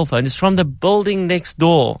their cell phone. It's from the building next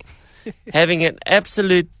door, having an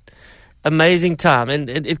absolute amazing time. And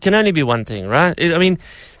it can only be one thing, right? I don't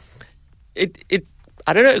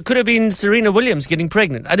know. It could have been Serena Williams getting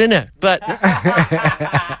pregnant. I don't know, but.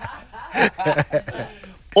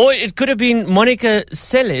 Or it could have been Monica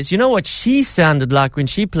Seles. You know what she sounded like when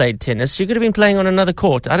she played tennis? She could have been playing on another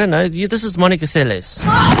court. I don't know. This is Monica Seles.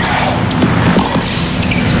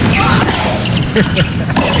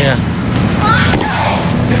 Yeah.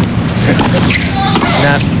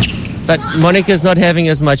 No, but Monica's not having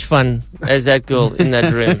as much fun as that girl in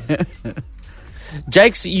that room.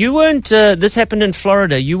 Jakes, you weren't, this happened in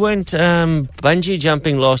Florida. You weren't bungee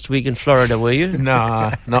jumping last week in Florida, were you?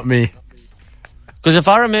 Nah, not me. Because if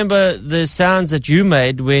I remember the sounds that you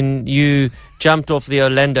made when you jumped off the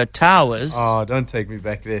Orlando Towers. Oh, don't take me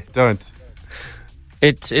back there. Don't.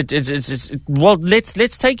 Well,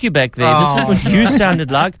 let's take you back there. Oh. This is what you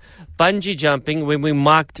sounded like bungee jumping when we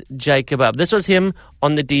marked Jacob up. This was him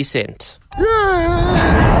on the descent.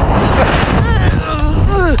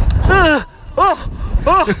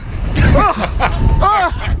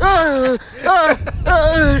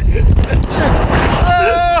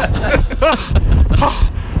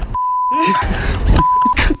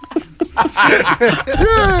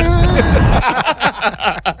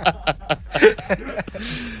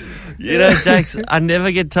 You know, Jakes, I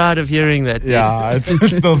never get tired of hearing that. Dude. Yeah, it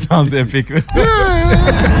still sounds epic.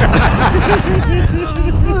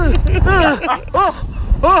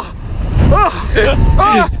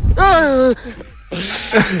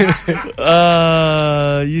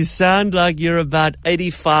 You sound like you're about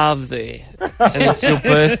 85 there. And it's your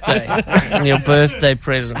birthday. And your birthday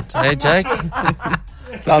present. Hey, Jake?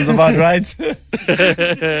 Sounds about right.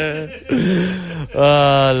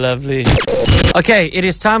 Oh, lovely. Okay, it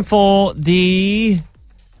is time for the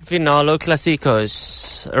Finalo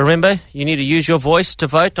Clasicos. Remember, you need to use your voice to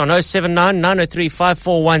vote on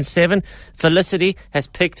 079-903-5417. Felicity has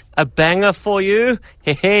picked a banger for you.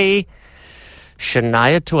 Hey,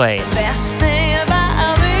 Shania Twain. Best thing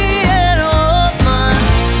about being a woman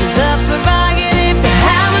is the prerogative to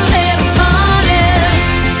have a little fun.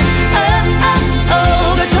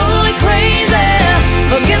 Oh, they're totally crazy.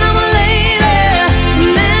 Looking at my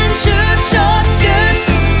lady. Men, short skirts.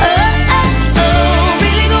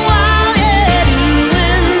 Really go wild, yeah.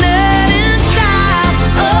 Doing that in style.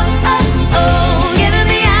 Get in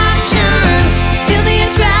the action. Feel the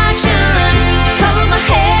attraction. Color my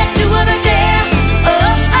head, do what I dare.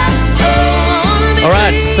 All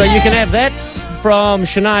right, so you can have that from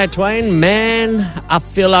Shania Twain, Man, I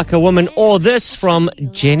Feel Like a Woman, or this from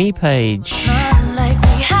Jenny Page. It's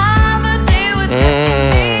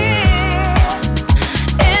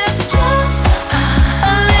just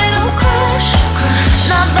a little crush.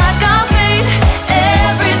 Not like I'll faint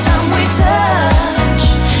every time we touch.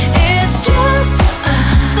 It's just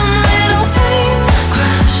some little thing.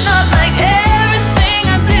 Not like everything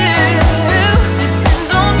I do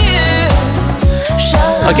depends on you.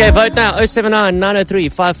 Okay, vote now,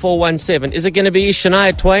 079-903-5417. Is it going to be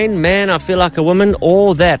Shania Twain, Man, I Feel Like a Woman,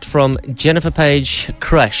 or that from Jennifer Page,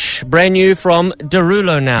 Crush? Brand new from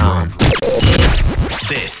Derulo now.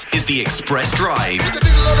 This is the Express Drive.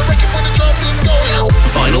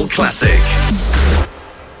 Final Classic.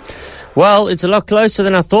 Well, it's a lot closer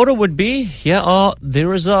than I thought it would be. Here are the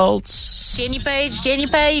results. Jenny Page.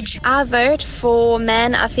 I vote for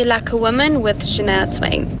Man, I Feel Like a Woman with Shania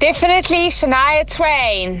Twain. Definitely Shania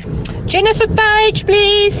Twain. Jennifer Page,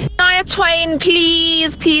 please. Shania Twain,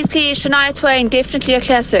 please. Shania Twain, definitely a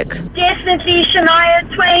classic. Definitely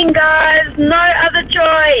Shania Twain, guys. No other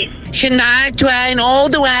choice. Shania Twain all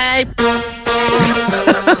the way.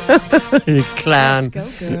 You clown.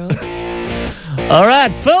 Let's go, girls. All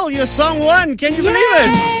right, Phil, your song won. Can you believe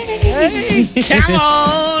it? Hey, come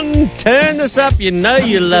on. Turn this up. You know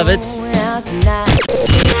you love it.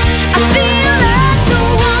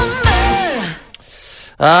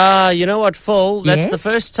 You know what, Phil? That's the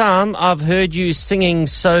first time I've heard you singing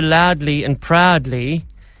so loudly and proudly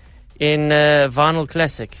in Vinyl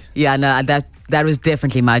Classic. Yeah, no, that was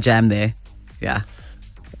definitely my jam there. Yeah.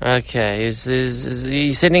 Okay, is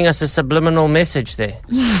you sending us a subliminal message there?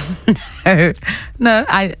 No,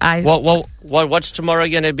 I. What's tomorrow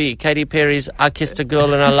going to be? Katy Perry's "I Kissed a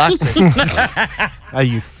Girl and I Liked It."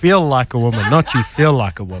 You feel like a woman, not you feel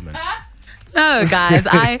like a woman. No, guys,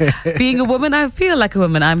 being a woman, I feel like a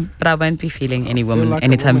woman. But I won't be feeling any woman like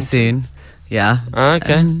anytime a woman. soon. Yeah.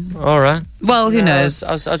 Okay. All right. Well, who knows?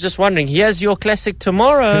 I was just wondering. Here's your classic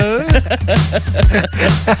tomorrow. Then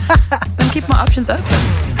keep my options open.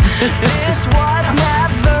 This was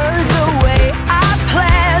never the way I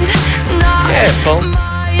planned. Not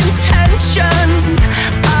my intention.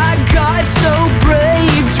 I got so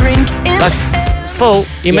brave, drinking. Phil,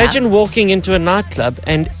 imagine walking into a nightclub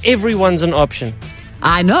and everyone's an option.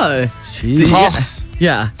 I know. Jeez.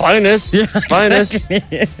 Yeah. Bonus. Yeah, Bonus.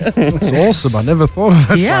 exactly. That's awesome. I never thought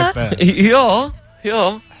of it Yeah. like that.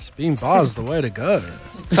 Yeah. Spin bar's the way to go.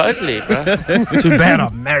 Totally, bro. Too bad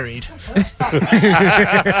I'm married.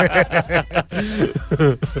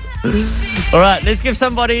 All right, let's give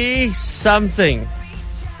somebody something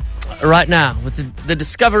right now with the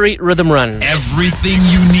Discovery Rhythm Run. Everything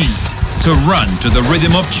you need to run to the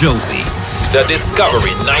rhythm of Josie. The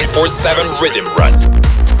Discovery 947 Rhythm Run.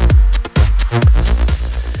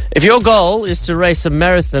 If your goal is to race a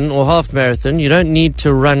marathon or half marathon, you don't need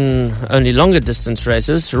to run only longer distance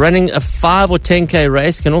races. Running a 5 or 10K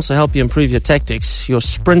race can also help you improve your tactics, your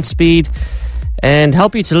sprint speed, and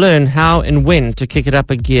help you to learn how and when to kick it up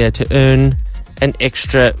a gear to earn an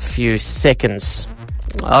extra few seconds.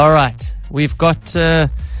 All right, we've got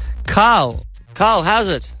Carl. Carl, how's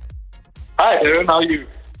it? Hi, Aaron. How are you?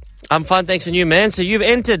 I'm fine, thanks, and you, man. So you've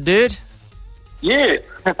entered, dude. Yeah.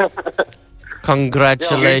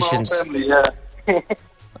 Congratulations. Yeah, me and my family, yeah.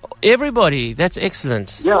 Everybody, that's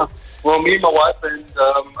excellent. Yeah. Well, me and my wife and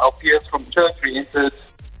our peers from church, we entered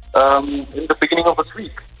in the beginning of this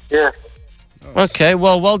week. Yeah. Okay,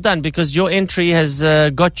 well done, because your entry has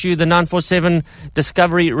got you the 947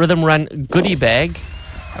 Discovery Rhythm Run goodie bag.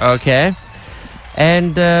 Okay.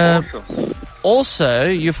 And Awesome. also,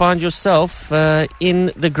 you find yourself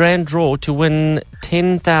in the grand draw to win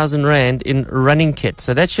 10,000 Rand in running kit.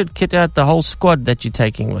 So that should kit out the whole squad that you're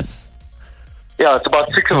taking with. Yeah, it's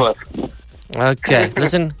about 6 of us. Okay,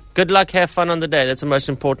 listen, good luck, have fun on the day. That's the most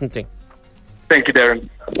important thing. Thank you, Darren.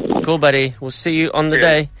 Cool, buddy. We'll see you on the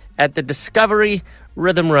day at the Discovery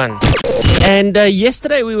Rhythm Run. And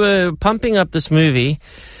yesterday we were pumping up this movie,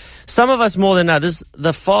 some of us more than others,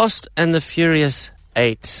 The Fast and the Furious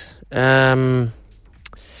 8.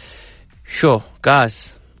 Sure,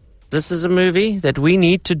 guys, this is a movie that we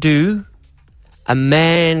need to do a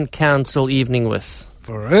man council evening with.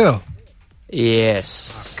 For real?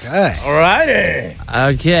 Yes. Okay.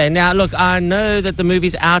 Alrighty. Okay, now look, I know that the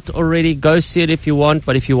movie's out already. Go see it if you want,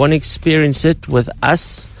 but if you want to experience it with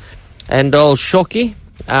us and old Shoki,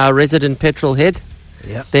 our resident petrol head,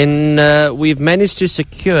 then we've managed to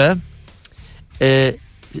secure an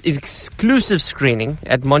exclusive screening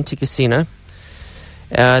at Monte Casino,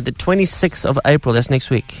 the 26th of April. That's next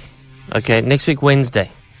week. Okay, next week,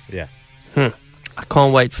 Wednesday. Yeah. I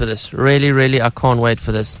can't wait for this. Really, I can't wait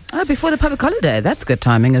for this. Oh, before the public holiday. That's good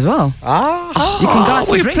timing as well. Ah, you can go out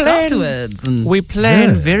for we drinks plan- afterwards. And We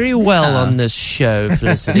plan very well on this show,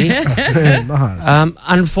 Felicity. Nice.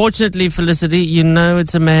 Unfortunately, Felicity, you know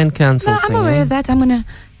it's a man council No, I'm thing. aware eh? of that. I'm going to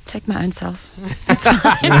take my own self.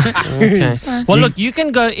 Okay. fine. Well, look, you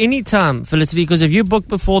can go anytime, Felicity, because if you book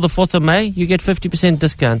before the 4th of May, you get 50%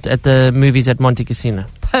 discount at the movies at Monte Casino.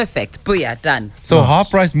 Perfect. Booyah. Done. So half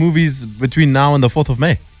price movies between now and the 4th of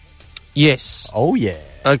May. Yes. Oh yeah.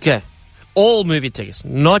 Okay. All movie tickets,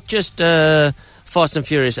 not just Fast and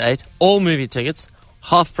Furious 8. All movie tickets,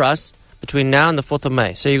 half price between now and the 4th of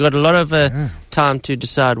May. So you've got a lot of time to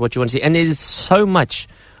decide what you want to see. And there's so much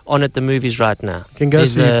on at the movies right now. Can go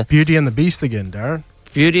There's, see Beauty and the Beast again, Darren.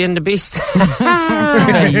 Beauty and the Beast.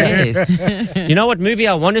 Yes. You know what movie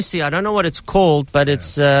I want to see? I don't know what it's called, but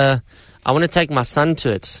it's. I want to take my son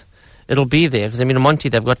to it. It'll be there because in Monty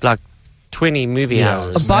they've got like 20 movie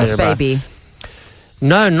houses. A Boss Baby.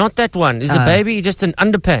 No, not that one. Is the baby just in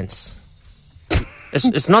underpants?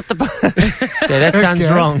 It's not the. Okay, that sounds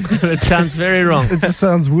Okay. wrong. It sounds very wrong. It just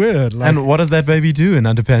sounds weird. Like, And what does that baby do in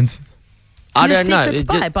underpants? I He's don't a know. secret It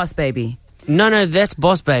spy, just- Boss Baby. No, that's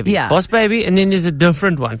Boss Baby. Yeah. Boss Baby, and then there's a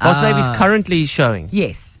different one. Boss Baby's currently showing.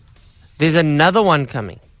 Yes. There's another one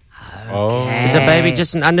coming. Oh. It's a baby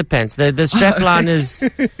just in underpants. The strap line is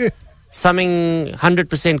something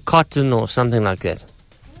 100% cotton or something like that.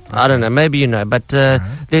 I don't know. Maybe you know. But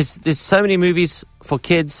there's so many movies for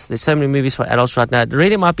kids. There's so many movies for adults right now. It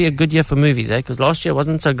really might be a good year for movies, because last year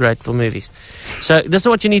wasn't so great for movies. So this is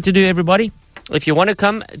what you need to do, everybody. If you want to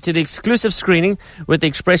come to the exclusive screening with the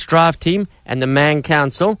Express Drive team and the Man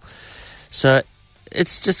Council. So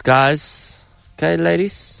it's just guys. Okay,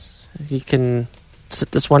 ladies? You can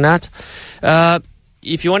sit this one out.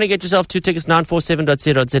 If you want to get yourself 2 tickets,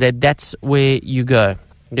 947.co.za, that's where you go.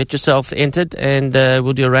 Get yourself entered, and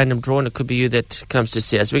we'll do a random draw, and it could be you that comes to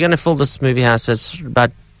see us. We're going to fill this movie house. It's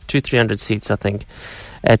about 200-300 seats, I think.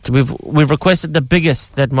 We've requested the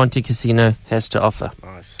biggest that Monte Casino has to offer.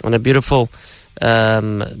 Nice. And a beautiful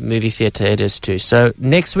movie theatre it is too. So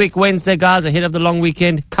next week, Wednesday, guys, ahead of the long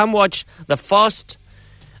weekend, come watch The Fate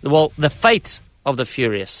of the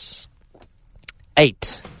Furious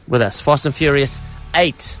 8 with us. Fast and Furious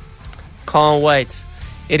 8. Can't wait.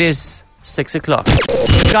 It is 6 o'clock.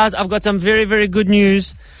 Guys, I've got some very, very good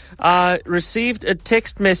news. I received a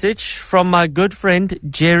text message from my good friend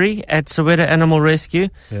Jerry at Soweto Animal Rescue.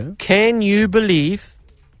 Yeah. Can you believe?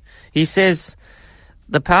 He says,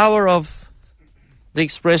 the power of the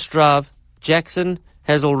Express Drive, Jackson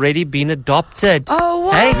has already been adopted. Oh,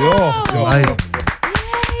 wow. Hey? Amazing.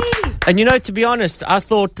 And you know, to be honest, I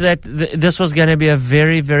thought that this was going to be a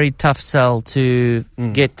very, very tough sell to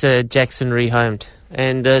get Jackson rehomed.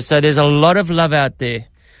 And so there's a lot of love out there,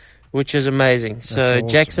 which is amazing. So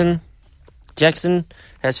awesome. Jackson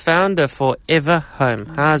has found a forever home.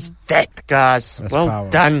 How's that, guys? That's well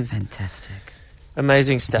power. done. Fantastic.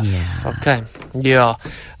 Amazing stuff. Yeah. Okay. Yeah.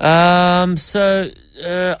 So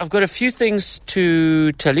I've got a few things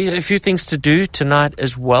to tell you, a few things to do tonight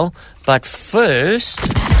as well. But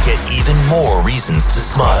first, Get even more reasons to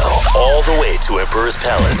smile all the way to Emperor's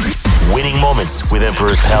Palace. Winning moments with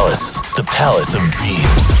Emperor's Palace, the Palace of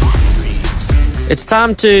Dreams. it's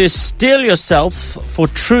time to steel yourself for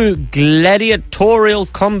true gladiatorial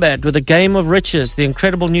combat with a Game of Riches, the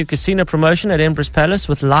incredible new casino promotion at Empress Palace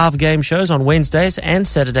with live game shows on Wednesdays and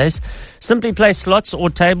Saturdays. Simply play slots or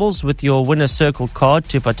tables with your Winner's Circle card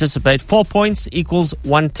to participate. 4 points equals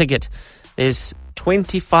 1 ticket. There's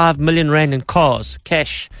 25 million rand in cars,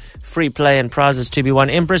 cash, free play and prizes to be won.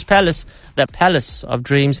 Empress Palace, the Palace of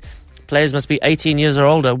Dreams. Players must be 18 years or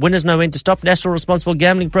older. Winners know when to stop. National Responsible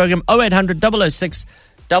Gambling Program 0800 006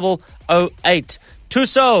 008.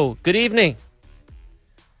 Tuso, good evening.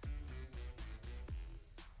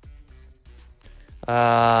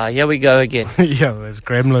 Here we go again. Yeah, there's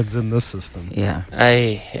gremlins in this system. Yeah.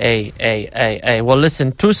 Hey. Well,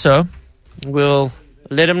 listen, Tuso, we'll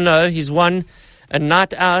let him know he's won a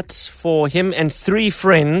night out for him and 3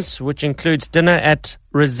 friends, which includes dinner at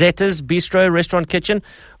Rosetta's Bistro Restaurant Kitchen,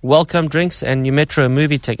 welcome drinks, and New Metro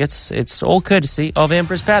movie tickets. It's all courtesy of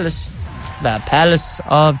Empress Palace, the Palace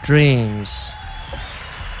of Dreams.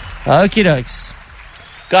 Okie dokes.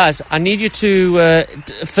 Guys, I need you to...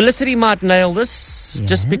 Felicity might nail this,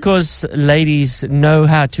 just because ladies know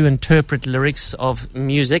how to interpret lyrics of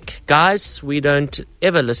music. Guys, we don't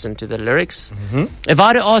ever listen to the lyrics. If I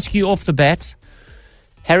had to ask you off the bat,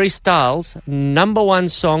 Harry Styles' #1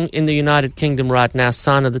 song in the United Kingdom right now,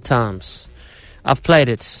 Sign of the Times. I've played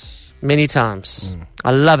it many times.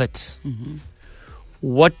 I love it.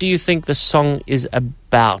 What do you think the song is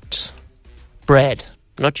about? Brad.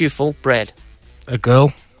 Not you, Phil. Brad. A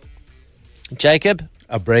girl. Jacob.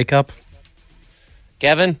 A breakup.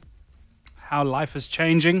 Gavin. How life is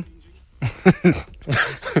changing.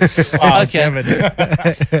 Okay.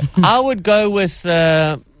 I would go with...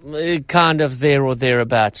 kind of there or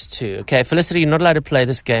thereabouts too. Okay, Felicity, you're not allowed to play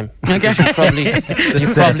this game. Okay. You probably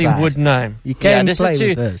would know. You can this play is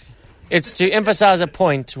with this. It's to emphasize a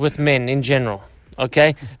point with men in general.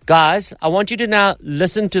 Okay, guys, I want you to now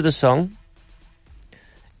listen to the song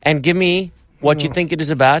and give me what you think it is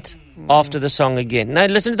about after the song again. Now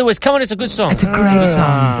listen to the words. Come on, it's a good song. It's a great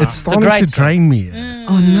song. It's starting to drain me.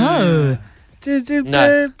 Oh no.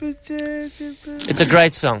 No. It's a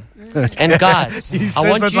great song. And guys, He I says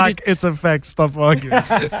want it you like it's a fact. Stop arguing.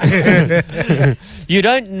 You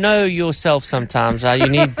don't know yourself sometimes. You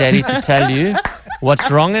need daddy to tell you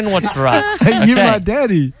what's wrong and what's right. Hey, you're Okay. my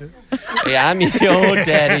daddy. Yeah, I'm your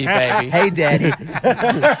daddy, baby. Hey, daddy.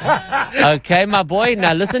 Okay, my boy.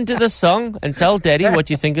 Now listen to the song and tell daddy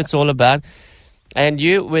what you think it's all about. And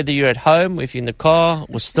you, whether you're at home, if you're in the car,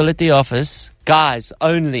 or still at the office, guys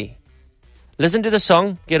only. Listen to the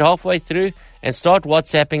song, get halfway through, and start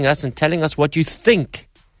WhatsApping us and telling us what you think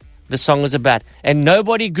the song is about. And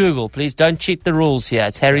nobody Google. Please don't cheat the rules here.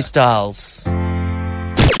 It's Harry Styles.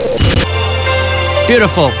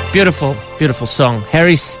 Beautiful, beautiful, beautiful song.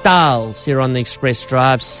 Harry Styles here on the Express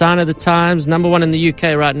Drive. Sign of the Times, #1 in the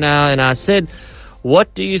UK right now. And I said,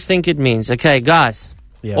 what do you think it means? Okay, guys,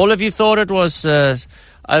 all of you thought it was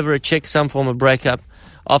over a chick, some form of breakup.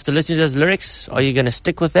 After listening to those lyrics, are you going to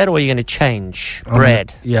stick with that or are you going to change?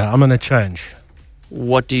 Brad? I'm going to change.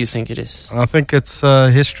 What do you think it is? I think it's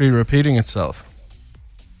history repeating itself.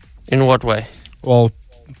 In what way? Well,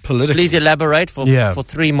 politically. Please elaborate for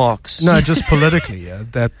 3 marks. No, just politically,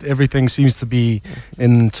 that everything seems to be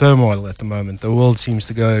in turmoil at the moment. The world seems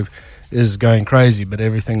to is going crazy, but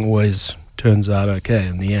everything always turns out okay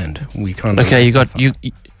in the end. We can't. Okay, you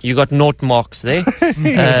got 0 marks there.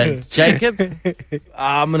 Jacob?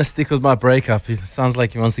 I'm going to stick with my breakup. It sounds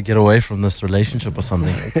like he wants to get away from this relationship or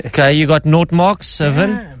something. Okay, you got 0 marks,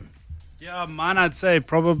 Vin? Yeah, mine I'd say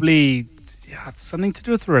probably it's something to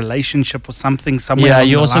do with a relationship or something somewhere. Yeah, along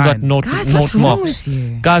you the also line. got 0 marks.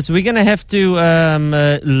 Guys, we're going to have to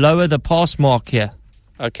lower the pass mark here,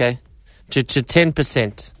 okay, to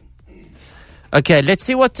 10%. Okay, let's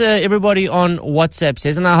see what everybody on WhatsApp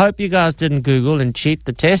says. And I hope you guys didn't Google and cheat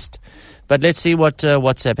the test. But let's see what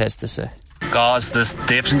WhatsApp has to say. Guys, this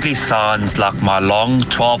definitely sounds like my long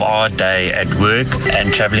 12-hour day at work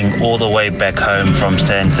and traveling all the way back home from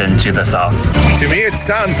Sandton to the south. To me, it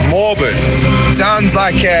sounds morbid. It sounds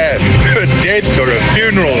like a death or a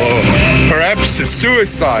funeral or Perhaps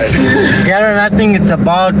suicide. Darren, I think it's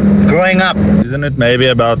about growing up. Isn't it maybe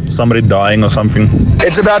about somebody dying or something?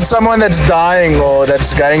 It's about someone that's dying or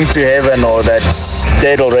that's going to heaven or that's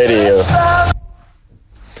dead already.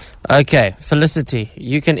 Okay, Felicity,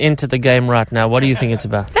 you can enter the game right now. What do you think it's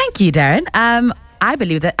about? Thank you, Darren. I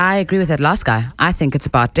believe that I agree with that last guy. I think it's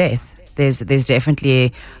about death. There's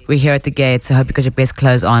definitely, we're here at the gate, so I hope you got your best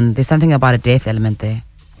clothes on. There's something about a death element there.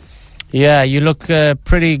 Yeah, you look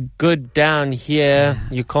pretty good down here. Yeah.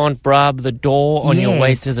 You can't bribe the door on your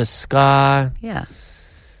way to the sky. Yeah.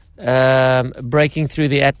 Breaking through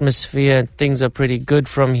the atmosphere, things are pretty good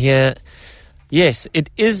from here. Yes, it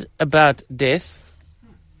is about death.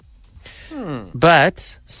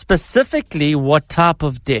 But specifically, what type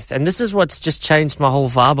of death? And this is what's just changed my whole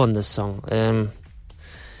vibe on this song.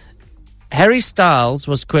 Harry Styles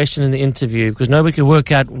was questioned in the interview because nobody could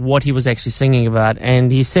work out what he was actually singing about. And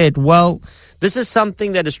he said, well, this is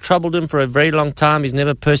something that has troubled him for a very long time. He's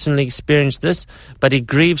never personally experienced this, but he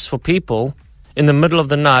grieves for people in the middle of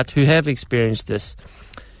the night who have experienced this.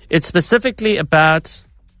 It's specifically about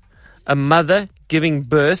a mother giving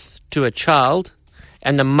birth to a child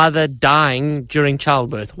and the mother dying during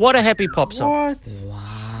childbirth. What a happy pop song. What?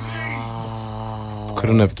 Wow.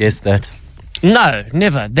 Couldn't have guessed that. No,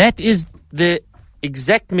 never. That is the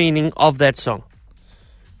exact meaning of that song.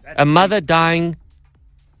 A mother dying,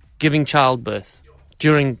 giving childbirth,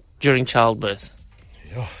 during childbirth.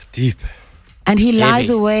 Oh, deep. And he lies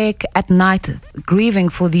awake at night grieving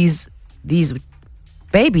for these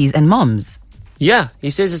babies and moms. Yeah, he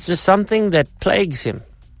says it's just something that plagues him,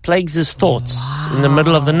 plagues his thoughts in the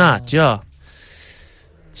middle of the night, yeah.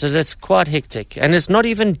 So that's quite hectic. And it's not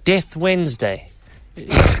even Death Wednesday.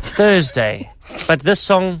 It's Thursday. But this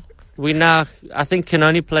song, we now, I think, can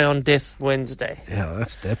only play on Death Wednesday. Yeah,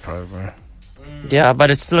 that's Depro, bro. Yeah, but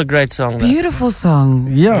it's still a great song. Beautiful song.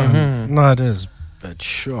 Yeah, no, it is. But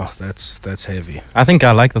sure, that's heavy. I think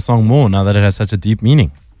I like the song more now that it has such a deep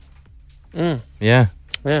meaning. Yeah.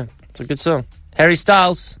 Yeah, it's a good song. Harry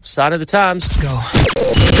Styles, Sign of the Times. Go.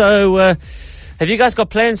 So, have you guys got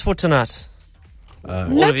plans for tonight?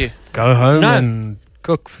 All of you? Go home and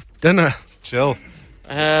cook dinner. Chill.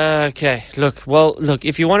 Okay, look,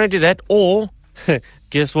 if you want to do that, or,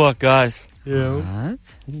 guess what, guys? Yeah.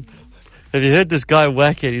 What? Have you heard this guy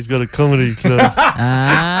Wackett? He's got a comedy club.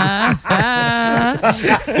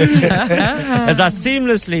 As I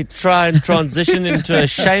seamlessly try and transition into a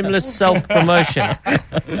shameless self-promotion.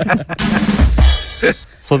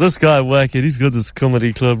 So this guy Wackett, he's got this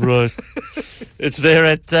comedy club, right? It's there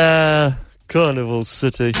at Carnival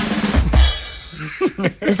City.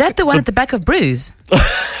 Is that the one at the back of Bruce?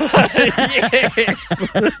 Yes.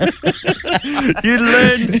 You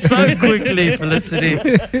learn so quickly, Felicity,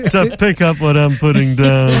 to pick up what I'm putting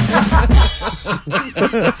down.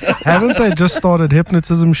 Haven't they just started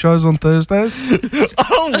hypnotism shows on Thursdays?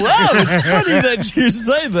 Oh, wow. It's funny that you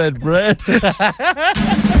say that, Brad.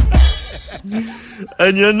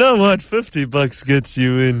 And you know what? $50 gets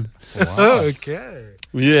you in. Wow. Okay.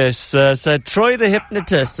 Yes, so Troy the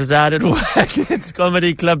Hypnotist is out at Wackett's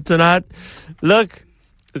Comedy Club tonight. Look,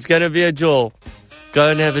 it's going to be a jaw.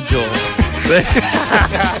 Go and have a jaw.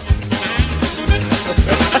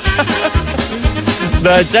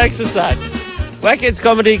 No, jokes aside. Wackett's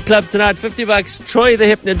Comedy Club tonight, $50. Troy the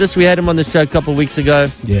Hypnotist, we had him on the show a couple of weeks ago.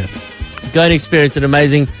 Yeah. Go and experience an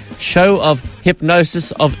amazing show of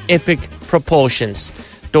hypnosis of epic proportions.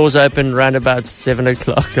 Doors open around about 7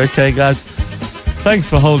 o'clock. Okay, guys? Thanks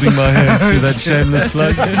for holding my hand through that shameless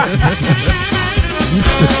plug.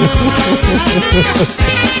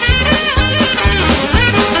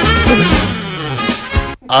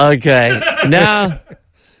 Okay,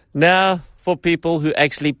 now for people who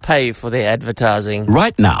actually pay for their advertising.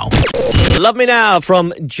 Right now. Love Me Now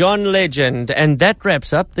from John Legend. And that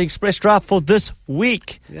wraps up the Express Drive for this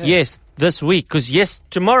week. Yeah. Yes, this week. Because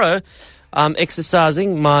tomorrow I'm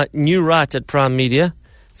exercising my new right at Prime Media.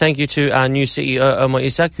 Thank you to our new CEO, Omar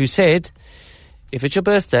Isak, who said, if it's your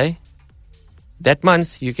birthday, that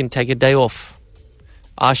month you can take a day off.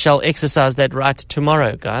 I shall exercise that right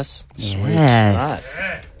tomorrow, guys. Sweet. Yes.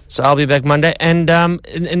 Right. So I'll be back Monday. And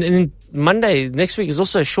Monday, next week, is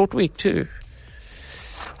also a short week too.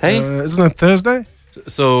 Hey? Isn't it Thursday?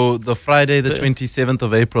 So the Friday, the 27th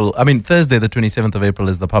of April, Thursday, the 27th of April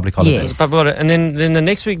is the public holiday. Yes. Public holiday. And then the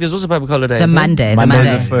next week, there's also public holiday. The Monday. The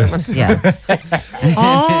 1st. Yeah.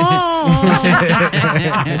 Oh!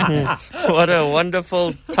 What a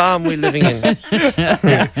wonderful time we're living in.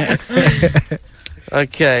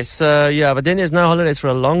 Okay, so but then there's no holidays for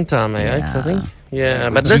a long time, Oaks, I think. Yeah,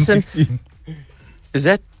 but listen, is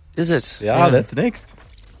it? Yeah, that's next.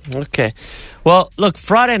 Okay. Well, look,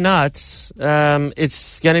 Friday night,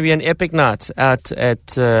 it's going to be an epic night out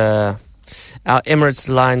at our Emirates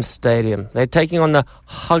Lions Stadium. They're taking on the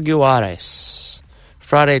Jaguares.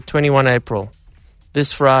 Friday, 21 April.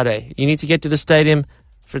 This Friday. You need to get to the stadium.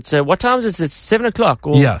 What time is it? It's 7 o'clock?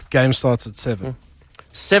 Or? Yeah, game starts at 7.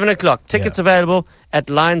 7 o'clock. Tickets available at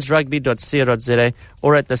lionsrugby.co.za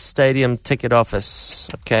or at the stadium ticket office.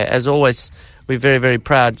 Okay, as always, we're very, very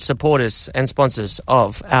proud supporters and sponsors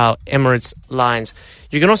of our Emirates Lions.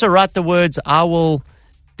 You can also write the words, I will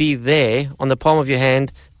be there, on the palm of your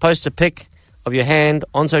hand. Post a pic of your hand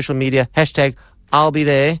on social media. Hashtag, I'll be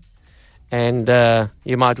there. And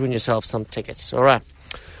you might win yourself some tickets. All right.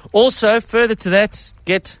 Also, further to that,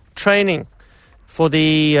 get training for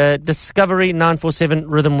the Discovery 947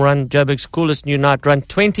 Rhythm Run, Joburg's coolest new night run.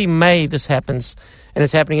 20 May this happens, and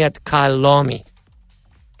it's happening at Kailami,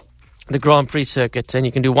 the Grand Prix circuit, and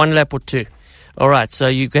you can do one lap or two. All right, so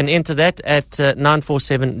you can enter that at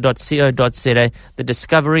 947.co.za, the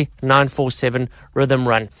Discovery 947 Rhythm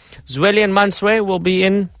Run. Zweli and Manswe will be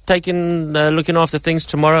in, looking after things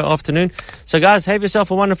tomorrow afternoon. So, guys, have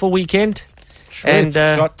yourself a wonderful weekend. Sweet.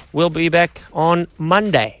 And we'll be back on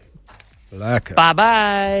Monday.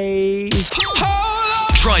 Bye-bye.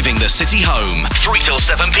 Driving the city home, 3 till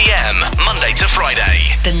 7 p.m., Monday to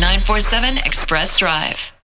Friday. The 947 Express Drive.